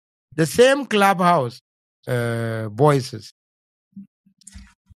call the same Clubhouse voices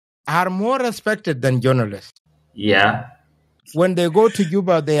are more respected than journalists. Yeah. When they go to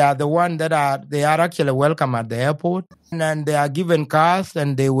Juba, they are the one they are actually welcome at the airport, and they are given cars,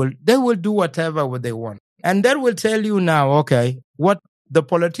 and they will do whatever they want. And that will tell you now, okay, what the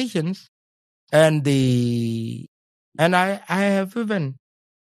politicians and I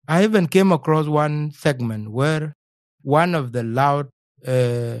even came across one segment where one of the loud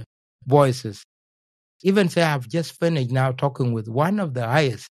voices even say, I've just finished now talking with one of the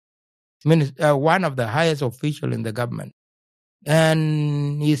highest official in the government.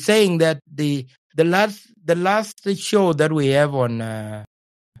 And he's saying that the last show that we have on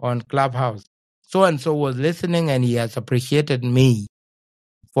Clubhouse, so and so was listening, and he has appreciated he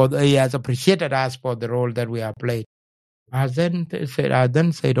has appreciated us for the role that we have played. I then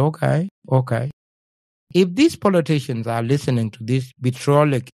said, okay. If these politicians are listening to these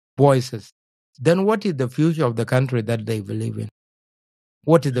vitriolic voices, then what is the future of the country that they believe in?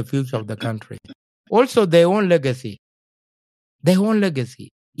 What is the future of the country? Also, their own legacy.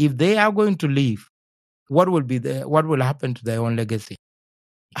 If they are going to leave, what will happen to their own legacy?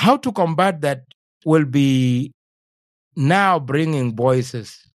 How to combat that will be now bringing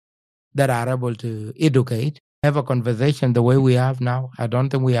voices that are able to educate, have a conversation the way we have now. I don't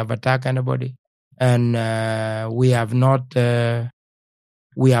think we have attacked anybody, and we have not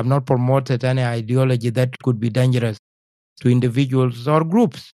promoted any ideology that could be dangerous to individuals or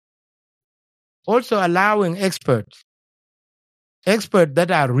groups. Also allowing experts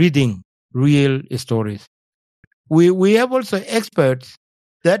that are reading real stories. We have also experts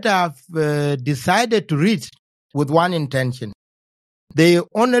that have decided to read with one intention. They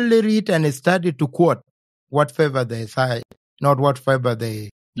only read and study to quote what favor their side, not what favor the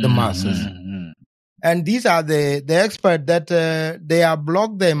masses. And these are the experts that they have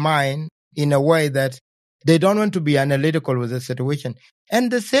blocked their mind in a way that they don't want to be analytical with the situation.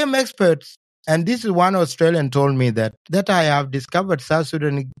 And the same experts, and this is one Australian told me that I have discovered South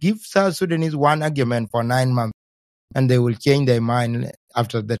Sudan, give South Sudanese one argument for 9 months, and they will change their mind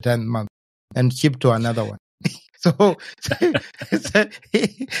after the 10th month and shift to another one. So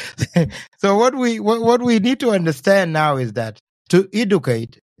what we need to understand now is that to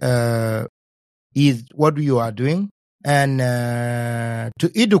educate is what you are doing, and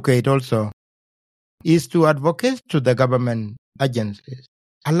to educate also is to advocate to the government agencies,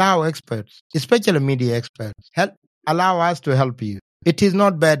 allow experts, especially media experts, allow us to help you. It is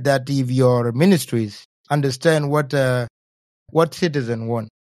not bad that if your ministries understand what citizens want.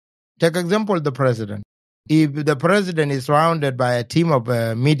 Take example the president. If the president is surrounded by a team of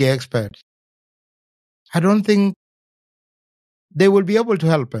media experts, I don't think they will be able to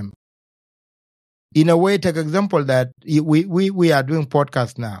help him. In a way, take example that we are doing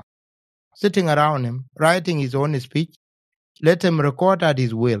podcast now, sitting around him, writing his own speech, let him record at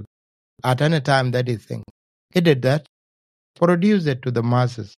his will, at any time that he thinks. He did that, produce it to the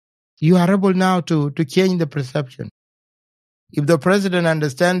masses. You are able now to change the perception. If the president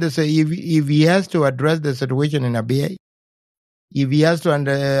understands this, if he has to address the situation in ABA, if he has to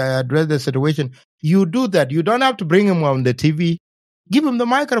address the situation, you do that. You don't have to bring him on the TV. Give him the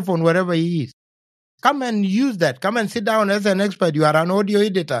microphone wherever he is. Come and use that. Come and sit down as an expert. You are an audio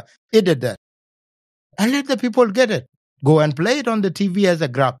editor. Edit that. And let the people get it. Go and play it on the TV as a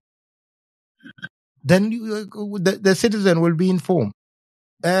grab. Then the citizen will be informed.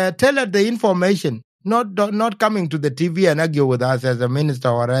 Tell her the information. Not coming to the TV and argue with us as a minister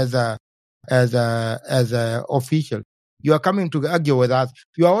or as a official. You are coming to argue with us.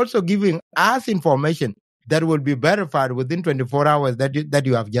 You are also giving us information that will be verified within 24 hours that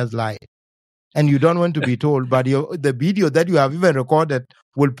you have just lied. And you don't want to be told, but the video that you have even recorded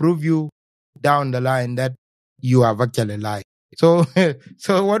will prove you down the line that you have actually lied. So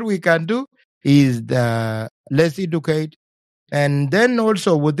what we can do is let's educate. And then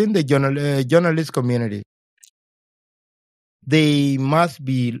also within the journalist community, they must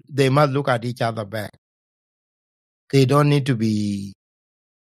look at each other back. They don't need to be.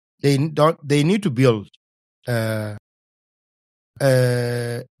 They need to build a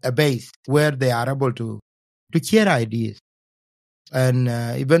base where they are able to share ideas. And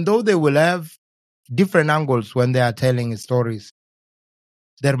even though they will have different angles when they are telling stories,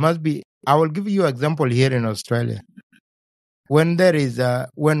 there must be. I will give you an example here in Australia. When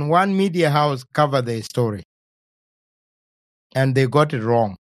when one media house covered the story and they got it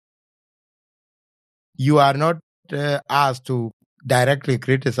wrong, you are not asked to directly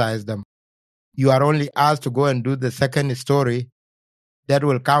criticize them. You are only asked to go and do the second story that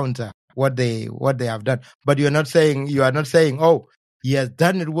will counter what they have done. But you are not saying, oh, he has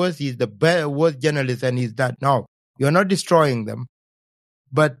done it worse, he's the worst journalist and he's done. No, you are not destroying them,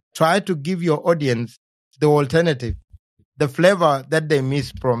 but try to give your audience the alternative, the flavor that they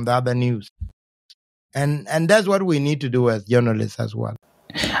miss from the other news. And that's what we need to do as journalists as well.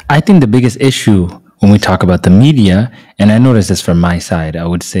 I think the biggest issue when we talk about the media, and I notice this from my side, I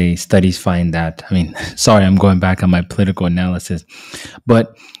would say studies find that, sorry, I'm going back on my political analysis,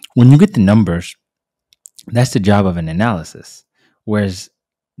 but when you get the numbers, that's the job of an analysis. Whereas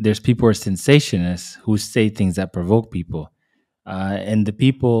there's people who are sensationists who say things that provoke people. And the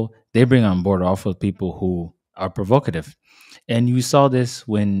people they bring on board are also people who are provocative. And you saw this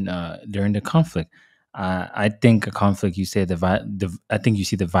when during the conflict. I think a conflict, you say I think you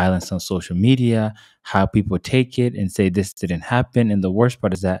see the violence on social media, how people take it and say this didn't happen. And the worst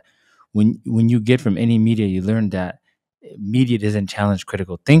part is that when you get from any media, you learn that media doesn't challenge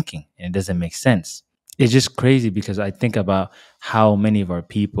critical thinking and it doesn't make sense. It's just crazy because I think about how many of our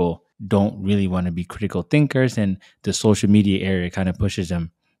people don't really want to be critical thinkers, and the social media area kind of pushes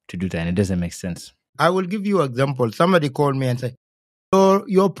them to do that, and it doesn't make sense. I will give you an example. Somebody called me and said,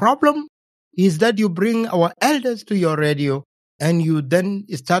 your problem is that you bring our elders to your radio and you then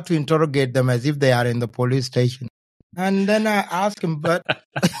start to interrogate them as if they are in the police station. And then I ask him, but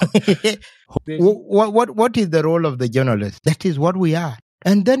what is the role of the journalist? That is what we are.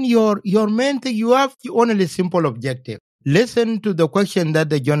 And then your main thing, you have only simple objective. Listen to the question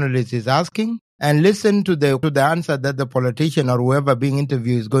that the journalist is asking and listen to the answer that the politician or whoever being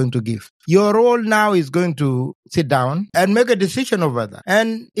interviewed is going to give. Your role now is going to sit down and make a decision over that.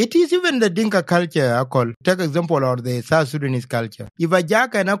 And it is even the Dinka culture, I call. Take example, or the South Sudanese culture. If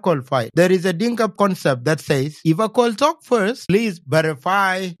Ajak and Akol fight, there is a Dinka concept that says, if Akol talk first, please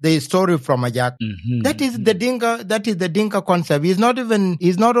verify the story from Ajak. Mm-hmm. That is the Dinka concept. It's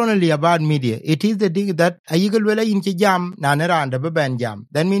not only about media. It is the Dinka that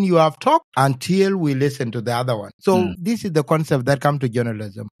that means you have talked until we listen to the other one. So this is the concept that comes to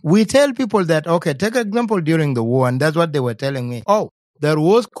journalism. We tell people that, okay, take an example during the war, and that's what they were telling me. Oh, there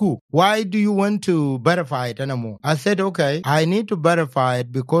was coup. Why do you want to verify it anymore? I said, okay, I need to verify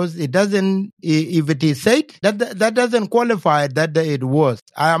it because it doesn't, if it is said, that doesn't qualify that it was.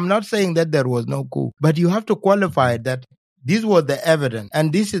 I am not saying that there was no coup, but you have to qualify that this was the evidence,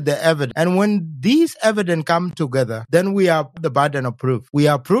 and this is the evidence. And when these evidence come together, then we have the burden of proof. We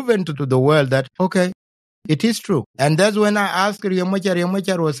have proven to the world that, okay, it is true. And that's when I asked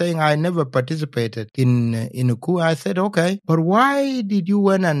Riamachar was saying, I never participated in a coup. I said, okay, but why did you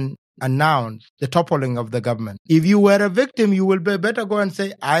went and announce the toppling of the government? If you were a victim, you will better go and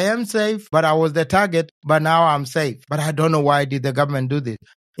say, I am safe, but I was the target, but now I'm safe. But I don't know why did the government do this.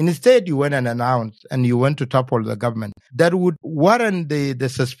 Instead, you went and announced and you went to topple the government. That would warrant the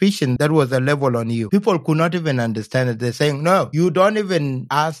suspicion that was a level on you. People could not even understand it. They're saying, no, you don't even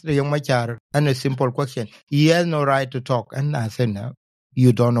ask the young Machar a simple question. He has no right to talk. And I said, no,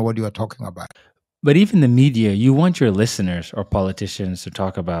 you don't know what you are talking about. But even the media, you want your listeners or politicians to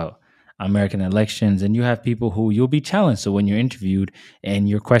talk about American elections, and you have people who you'll be challenged. So when you're interviewed and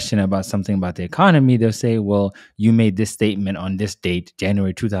you're questioned about something about the economy, they'll say, well, you made this statement on this date,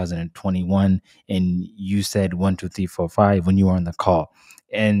 January 2021, and you said 1, 2, 3, 4, 5 when you were on the call.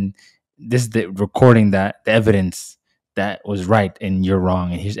 And this is the recording that the evidence that was right and you're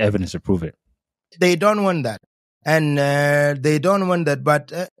wrong, and here's evidence to prove it. They don't want that. And they don't want that.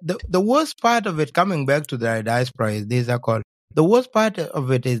 But the worst part of it, coming back to the diaspora, is these are called. The worst part of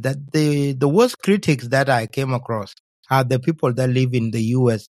it is that the worst critics that I came across are the people that live in the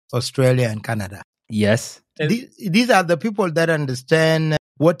US, Australia, and Canada. Yes. These are the people that understand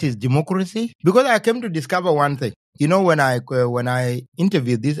what is democracy. Because I came to discover one thing. You know, when I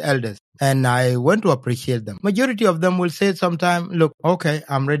interviewed these elders and I want to appreciate them, majority of them will say sometime, look, okay,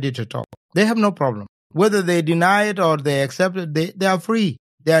 I'm ready to talk. They have no problem. Whether they deny it or they accept it, they are free.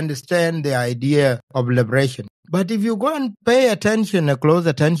 They understand the idea of liberation. But if you go and pay attention, close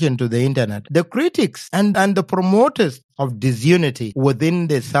attention to the internet, the critics and the promoters of disunity within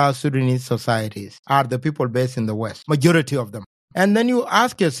the South Sudanese societies are the people based in the West, majority of them. And then you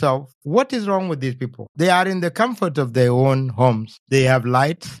ask yourself, what is wrong with these people? They are in the comfort of their own homes. They have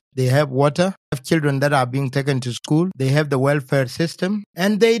lights, they have water, they have children that are being taken to school, they have the welfare system,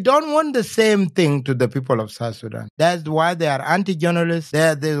 and they don't want the same thing to the people of South Sudan. That's why they are anti-journalists,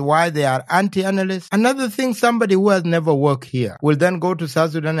 that's why they are anti-analysts. Another thing, somebody who has never worked here will then go to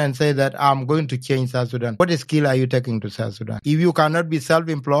South Sudan and say that I'm going to change South Sudan. What skill are you taking to South Sudan? If you cannot be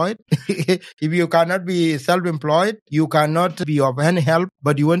self-employed, you cannot be of any help,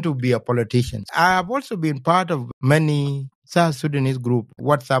 but you want to be a politician. I have also been part of many South Sudanese group,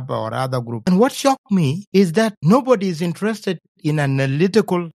 WhatsApp or other group. And what shocked me is that nobody is interested in an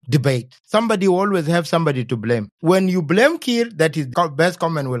analytical debate. Somebody always have somebody to blame. When you blame Kir, that is best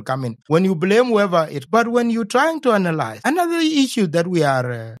comment will come in. When you blame whoever it, but when you're trying to analyze, another issue that we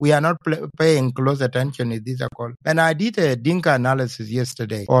are not paying close attention is this called. And I did a Dinka analysis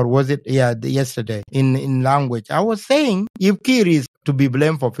yesterday, or was it yesterday in language. I was saying if Kir is to be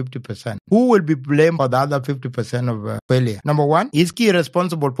blamed for 50%, who will be blamed for the other 50% of failure? Number one, is Kir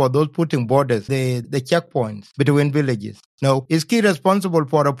responsible for those putting borders, the checkpoints between villages? No. Is Kir responsible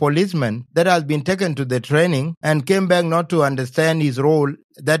for a policeman that has been taken to the training and came back not to understand his role,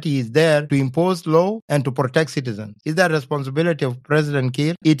 that he is there to impose law and to protect citizens? Is that responsibility of President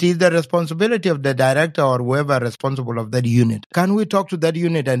Kir? It is the responsibility of the director or whoever responsible of that unit. Can we talk to that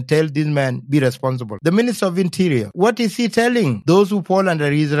unit and tell this man be responsible? The Minister of Interior, what is he telling those who fall under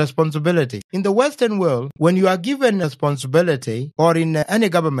his responsibility? In the Western world, when you are given responsibility or in any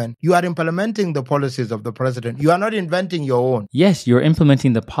government, you are implementing the policies of the president. You are not inventing your own. Yes, you're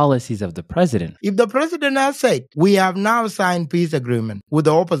implementing the policies of the president. If the president has said, we have now signed peace agreement with with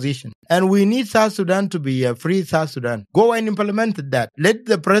the opposition. And we need South Sudan to be a free South Sudan. Go and implement that. Let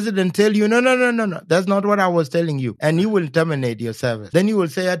the president tell you, no. That's not what I was telling you. And you will terminate your service. Then you will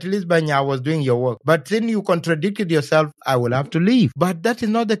say, at least Banya, I was doing your work. But then you contradicted yourself, I will have to leave. But that is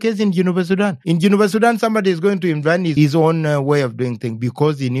not the case in Juba, Sudan. In Juba, Sudan, somebody is going to invent his own way of doing things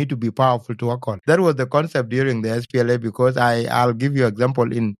because he need to be powerful to work on. That was the concept during the SPLA, because I'll give you an example.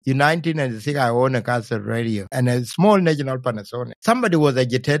 In 1996, I owned a cassette radio and a small national Panasonic. Somebody was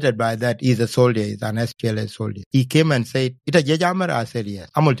agitated by that. He's a soldier. He's an SPLA soldier. He came and said, "Ita Jajamar?" I said, "Yes."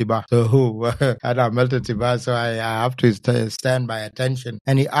 Amultiba. So I'm melted tiba. So I have to stand by attention.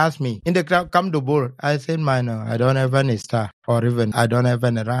 And he asked me, in the crowd, come to board. I said, "Minor, I don't have any star. Or even I don't have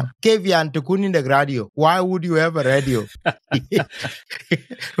any rank. Kevian Tukun in the radio. Why would you have a radio?"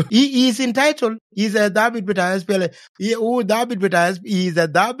 He is entitled. He's a David Bita SPLA. He is a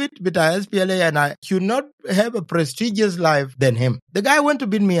David Bita SPLA, and I should not have a prestigious life than him. The guy went to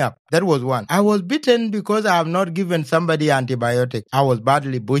beat me up. That was one. I was beaten because I have not given somebody antibiotic. I was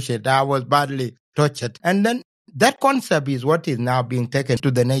badly bushed. I was badly tortured. And then that concept is what is now being taken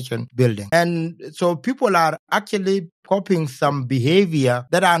to the nation building. And so people are actually copying some behavior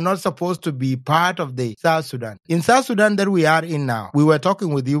that are not supposed to be part of the South Sudan. In South Sudan that we are in now, we were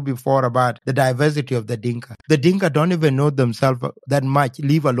talking with you before about the diversity of the Dinka. The Dinka don't even know themselves that much,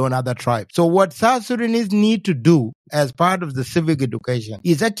 leave alone other tribes. So what South Sudanese need to do as part of the civic education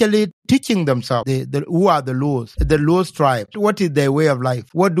is actually teaching themselves who are the Luos tribe. What is their way of life?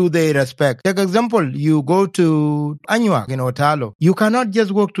 What do they respect? Take example, you go to Anuak in Otalo. You cannot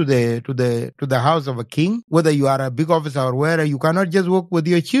just walk to the house of a king, whether you are a big officer or wherever. You cannot just walk with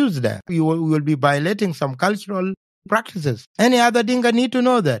your shoes there. You will be violating some cultural practices. Any other Dinka need to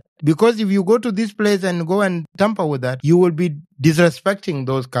know that. Because if you go to this place and go and tamper with that, you will be disrespecting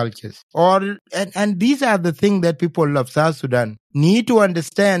those cultures. And these are the things that people of South Sudan need to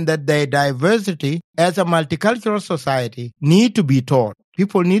understand, that their diversity as a multicultural society need to be taught.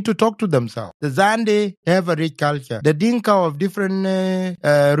 People need to talk to themselves. The Zande have a rich culture. The Dinka of different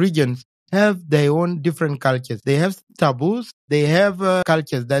regions have their own different cultures. They have taboos. They have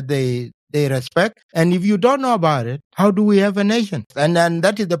cultures that they respect. And if you don't know about it, how do we have a nation? And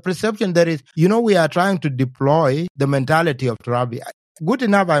that is the perception there is. We are trying to deploy the mentality of Trabi. Good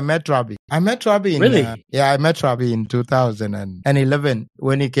enough, I met Trabi. I met Trabi in 2011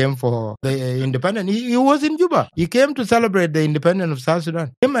 when he came for the independence. He was in Juba. He came to celebrate the independence of South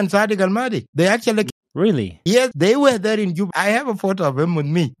Sudan. Him and Sadiq Al-Mahdi, they actually... Really? Yes, they were there in Juba. I have a photo of him with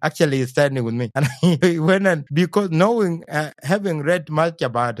me, actually standing with me. And he went and, because having read much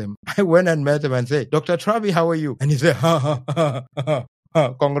about him, I went and met him and said, "Dr. Trabi, how are you?" And he said,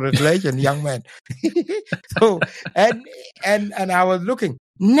 "Congratulations, young man." So, and I was looking.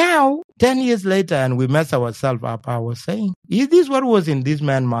 Now, 10 years later, and we messed ourselves up, I was saying, is this what was in this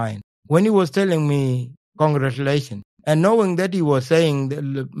man's mind when he was telling me, "Congratulations"? And knowing that he was saying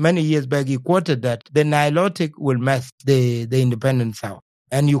that many years back, he quoted that the Nilotic will mess the independent South.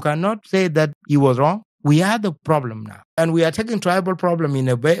 And you cannot say that he was wrong. We are the problem now. And we are taking tribal problem in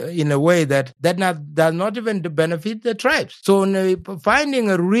a way that does not even benefit the tribes. So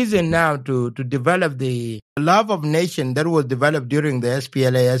finding a reason now to develop the love of nation that was developed during the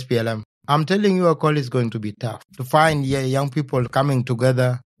SPLA, SPLM, I'm telling you, a call is going to be tough. To find young people coming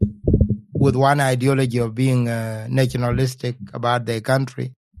together with one ideology of being nationalistic about their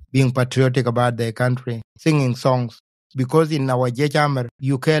country, being patriotic about their country, singing songs. Because in our Jechammer,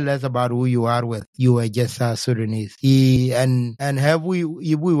 you care less about who you are with. You are just South Sudanese. And if we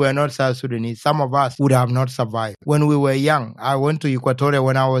were not South Sudanese, some of us would have not survived. When we were young, I went to Equatoria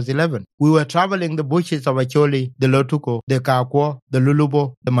when I was 11. We were traveling the bushes of Acholi, the Lotuko, the Kakwa, the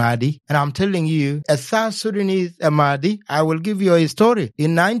Lulubo, the Mahdi. And I'm telling you, as South Sudanese, a Mahdi, I will give you a story.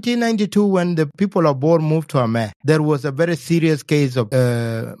 In 1992, when the people of Bor moved to Ameh, there was a very serious case of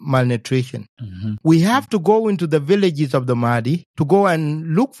malnutrition. Mm-hmm. We have to go into the villages of the Mahdi to go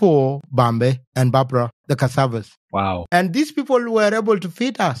and look for Bambe and Babra, the cassavas. Wow. And these people were able to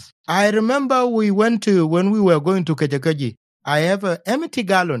feed us. I remember when we were going to Kajakaji, I have an empty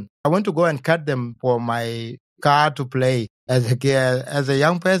gallon. I went to go and cut them for my car to play as a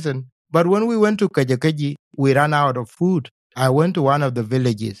young person. But when we went to Kajakaji, we ran out of food. I went to one of the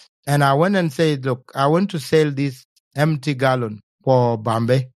villages and I went and said, "Look, I want to sell this empty gallon for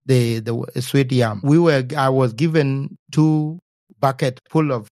Bambe, the sweet yam." I was given 2 buckets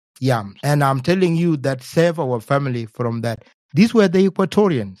full of yams. And I'm telling you that saved our family from that. These were the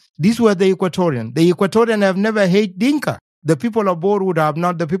Equatorians. The Equatorians have never hated Dinka. The people of Bor would have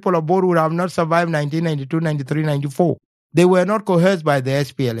not survived 1992, 93, 94. They were not coerced by the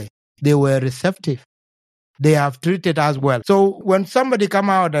SPLA. They were receptive. they have treated us well. So when somebody come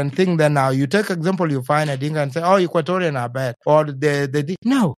out and think that now, you take example, you find a Dinka and say, oh, Equatorian are bad, or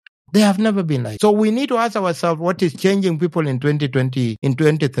no. They have never been like. So we need to ask ourselves what is changing people in 2020, in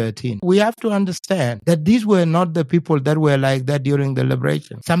 2013. We have to understand that these were not the people that were like that during the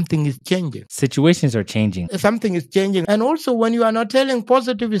liberation. Something is changing. Situations are changing. Something is changing. And also when you are not telling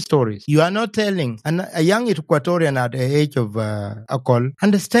positive stories, you are not telling, and a young Equatorian at the age of Akol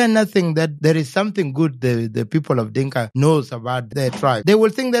understand nothing that there is something good the people of Dinka knows about their tribe. They will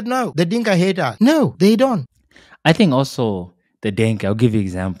think that no, the Dinka hate us. No, they don't. I think also the Dinka, I'll give you an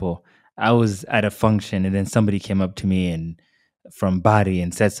example. I was at a function and then somebody came up to me and from Bari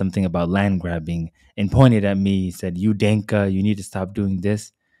and said something about land grabbing and pointed at me. He said, you Dinka, you need to stop doing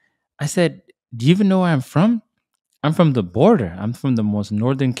this. I said, do you even know where I'm from? I'm from the border. I'm from the most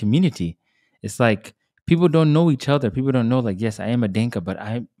northern community. It's like people don't know each other. People don't know, like, yes, I am a Dinka, but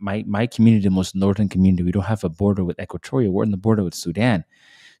my community, the most northern community, we don't have a border with Equatoria. We're in the border with Sudan.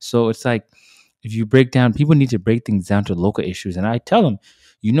 So it's like, if you break down, people need to break things down to local issues. And I tell them,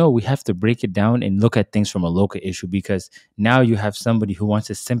 we have to break it down and look at things from a local issue, because now you have somebody who wants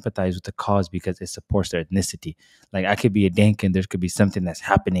to sympathize with the cause because it supports their ethnicity. Like I could be a Dinka and there could be something that's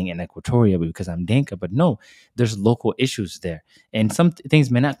happening in Equatoria because I'm Dinka, but no, there's local issues there. And some things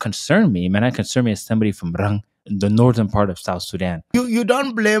may not concern me. It may not concern me as somebody from Rang, the northern part of South Sudan. You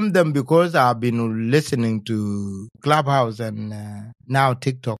don't blame them because I've been listening to Clubhouse and now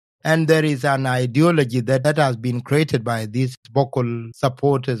TikTok. And there is an ideology that has been created by these vocal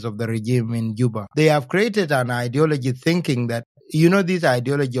supporters of the regime in Juba. They have created an ideology thinking that, this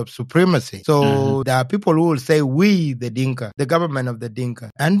ideology of supremacy. So there are people who will say, we, the Dinka, the government of the Dinka.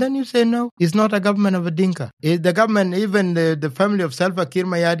 And then you say, no, it's not a government of a Dinka. It's the government, even the family of Salva Kiir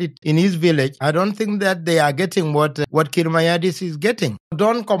Mayardit in his village, I don't think that they are getting what Kiir Mayardit is getting.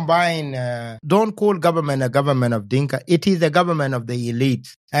 Don't don't call government a government of Dinka. It is a government of the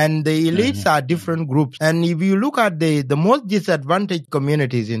elites. And the elites are different groups. And if you look at the most disadvantaged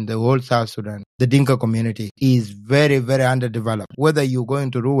communities in the whole South Sudan, the Dinka community is very, very underdeveloped. Whether you're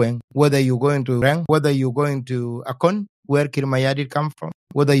going to Ruweng, whether you're going to Reng, whether you're going to Akon, where Kiir Mayardit come from,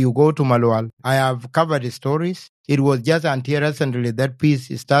 whether you go to Malwal. I have covered the stories. It was just until recently that peace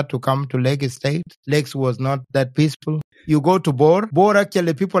started to come to Lake State. Lakes was not that peaceful. You go to Bor. Bor,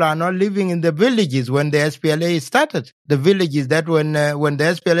 actually, people are not living in the villages when the SPLA started. The villages that when the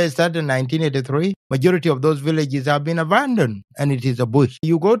SPLA started in 1983, majority of those villages have been abandoned, and it is a bush.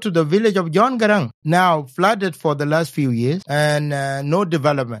 You go to the village of John Garang, now flooded for the last few years, and no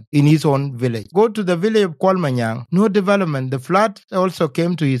development in his own village. Go to the village of Kwalmanyang, no development. The flood also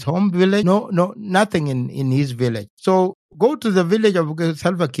came to his home village, nothing in his village. So go to the village of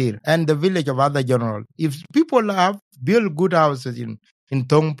Salva Kiir and the village of other generals. If people have built good houses in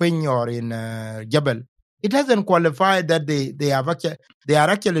Tongping or in Jebel, it doesn't qualify that they are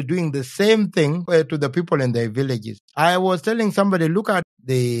actually doing the same thing to the people in their villages. I was telling somebody, look at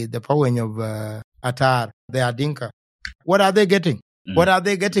the Paweng of Attar, they are Dinka. What are they getting? What are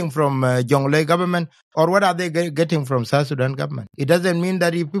they getting from Jonglei government, or what are they getting from South Sudan government? It doesn't mean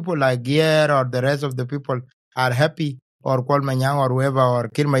that if people like Gier or the rest of the people are happy, or Kwalmanyang or whoever, or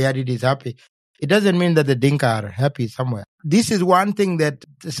Kiir Mayardit is happy, it doesn't mean that the Dinka are happy somewhere. This is one thing that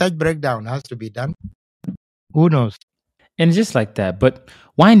such breakdown has to be done. Who knows? And just like that. But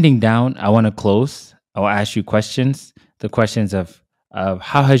winding down, I want to close. I'll ask you questions. The questions of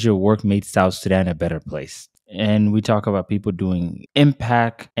how has your work made South Sudan a better place? And we talk about people doing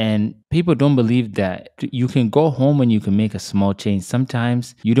impact, and people don't believe that you can go home and you can make a small change.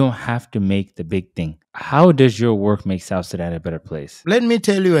 Sometimes you don't have to make the big thing. How does your work make South Sudan a better place? Let me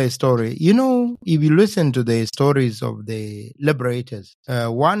tell you a story. If you listen to the stories of the liberators,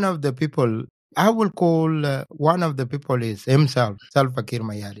 one of the people, I will call one of the people is himself, Salva Kiir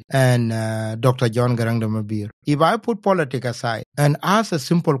Mayardit, and Dr. John Garang Mabir. If I put politics aside and ask a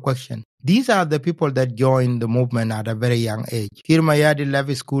simple question, these are the people that joined the movement at a very young age. Kiir Mayardit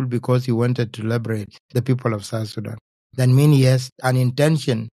left school because he wanted to liberate the people of South Sudan. That means he has an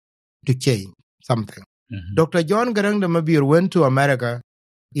intention to change something. Dr. John Garang Mabir went to America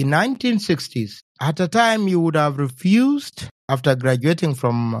in 1960s. At a time, you would have refused after graduating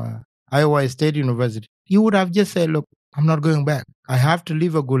from Iowa State University. You would have just said, look, I'm not going back. I have to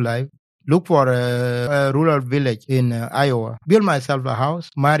live a good life. Look for a rural village in Iowa. Build myself a house.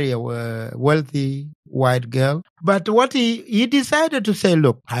 Marry a wealthy white girl. But what he decided to say,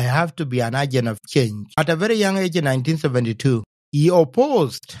 look, I have to be an agent of change. At a very young age in 1972, he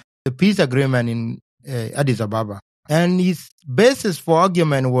opposed the peace agreement in Addis Ababa. And his basis for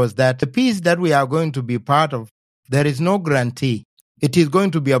argument was that the peace that we are going to be part of, there is no guarantee it is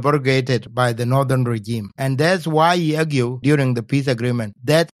going to be abrogated by the northern regime. And that's why he argued during the peace agreement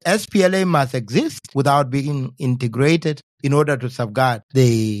that SPLA must exist without being integrated in order to safeguard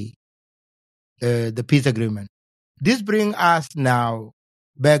the peace agreement. This brings us now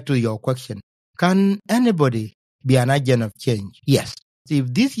back to your question. Can anybody be an agent of change? Yes.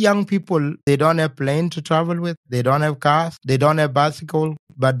 If these young people, they don't have plane to travel with, they don't have cars, they don't have bicycle,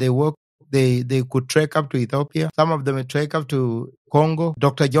 but they work, they could trek up to Ethiopia. Some of them trek up to Congo.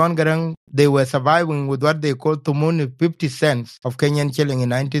 Dr. John Garang, they were surviving with what they call Tumuni 50 cents of Kenyan shilling in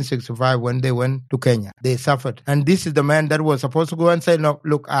 1965 when they went to Kenya. They suffered. And this is the man that was supposed to go and say, no,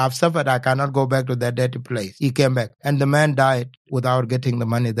 look, I have suffered. I cannot go back to that dirty place. He came back. And the man died without getting the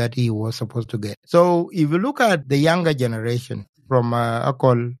money that he was supposed to get. So if you look at the younger generation, from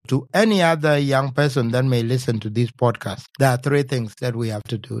Akol to any other young person that may listen to this podcast, there are three things that we have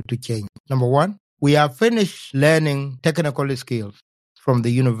to do to change. Number one, we have finished learning technical skills from the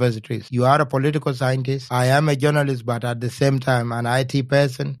universities. You are a political scientist. I am a journalist, but at the same time, an IT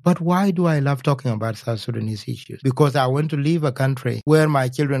person. But why do I love talking about South Sudanese issues? Because I want to leave a country where my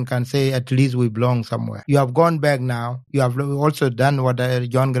children can say, at least we belong somewhere. You have gone back now. You have also done what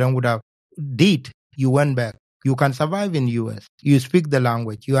John Graham would have did. You went back. You can survive in the U.S. You speak the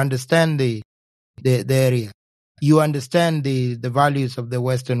language. You understand the area. You understand the values of the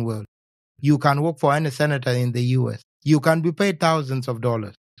Western world. You can work for any senator in the U.S. You can be paid thousands of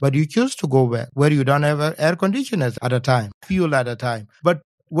dollars. But you choose to go back where you don't have air conditioners at a time, fuel at a time. But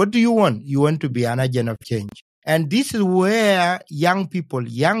what do you want? You want to be an agent of change. And this is where young people,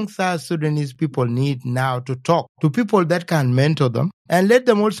 young South Sudanese people need now to talk to people that can mentor them and let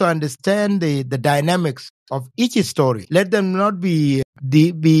them also understand the dynamics of each story. Let them not be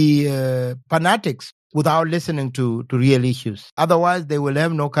fanatics without listening to real issues. Otherwise, they will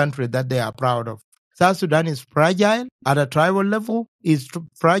have no country that they are proud of. South Sudan is fragile at a tribal level, is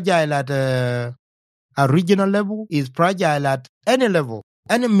fragile at a regional level, is fragile at any level.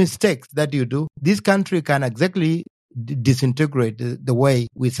 Any mistakes that you do, this country can exactly disintegrate the way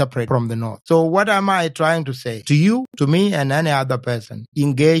we separate from the North. So what am I trying to say? To you, to me, and any other person,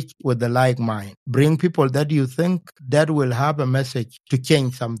 engage with the like mind. Bring people that you think that will have a message to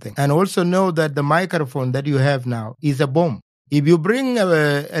change something. And also know that the microphone that you have now is a bomb. If you bring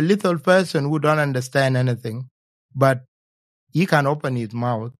a little person who don't understand anything, but he can open his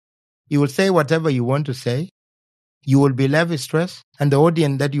mouth, he will say whatever you want to say. You will be left stressed, and the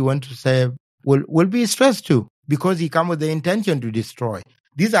audience that you want to serve will be stressed too, because he come with the intention to destroy.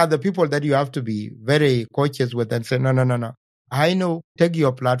 These are the people that you have to be very cautious with and say, no. I know, take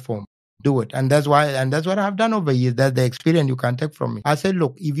your platform, do it. And that's what I've done over years. That's the experience you can take from me. I said,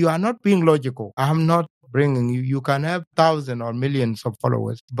 look, if you are not being logical, I'm not bringing you. You can have thousands or millions of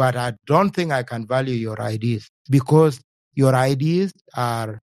followers, but I don't think I can value your ideas because your ideas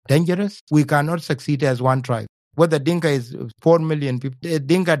are dangerous. We cannot succeed as one tribe. Whether Dinka is 4 million people,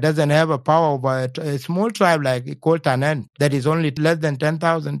 Dinka doesn't have a power over a small tribe like called Tanan that is only less than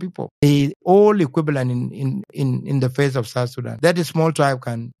 10,000 people. They all equivalent in the face of South Sudan. That small tribe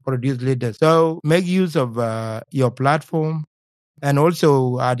can produce leaders. So make use of your platform and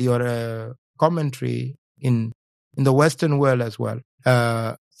also add your commentary in the Western world as well.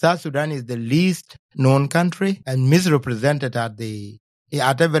 South Sudan is the least known country and misrepresented at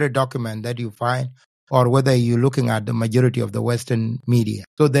every document that you find, or whether you're looking at the majority of the Western media.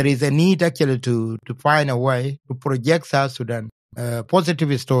 So there is a need actually to find a way to project South Sudan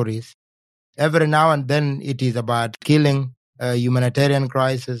positive stories. Every now and then it is about killing, humanitarian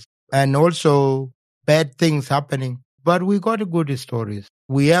crisis, and also bad things happening. But we got good stories.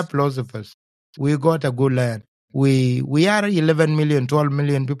 We have philosophers. We got a good land. We are 11 million, 12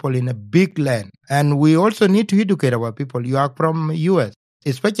 million people in a big land. And we also need to educate our people. You are from US.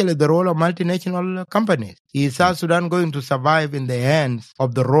 Especially the role of multinational companies. Is South Sudan going to survive in the hands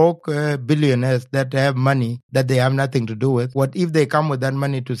of the rogue billionaires that have money that they have nothing to do with? What if they come with that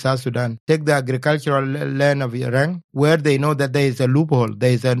money to South Sudan, take the agricultural land of Iran, where they know that there is a loophole,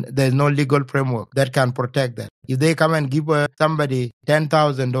 there is no legal framework that can protect that? If they come and give somebody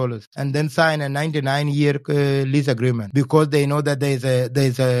 $10,000 and then sign a 99-year lease agreement because they know that there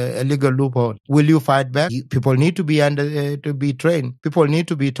is a legal loophole, will you fight back? People need to be trained. People need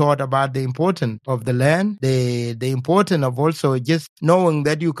to be taught about the importance of the land, the importance of also just knowing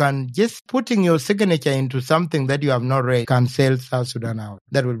that you can just putting your signature into something that you have not read can sell South Sudan out.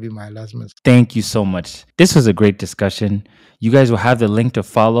 That will be my last message. Thank you so much. This was a great discussion. You guys will have the link to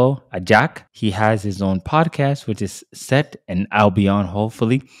follow Ajak. He has his own podcast, which is set, and I'll be on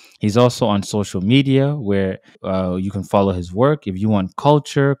hopefully. He's also on social media where you can follow his work. If you want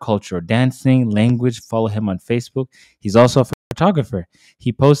culture dancing, language, follow him on Facebook. He's also photographer.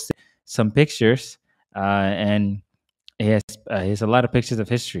 He posted some pictures, and he has a lot of pictures of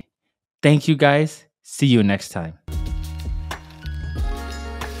history. Thank you guys. See you next time.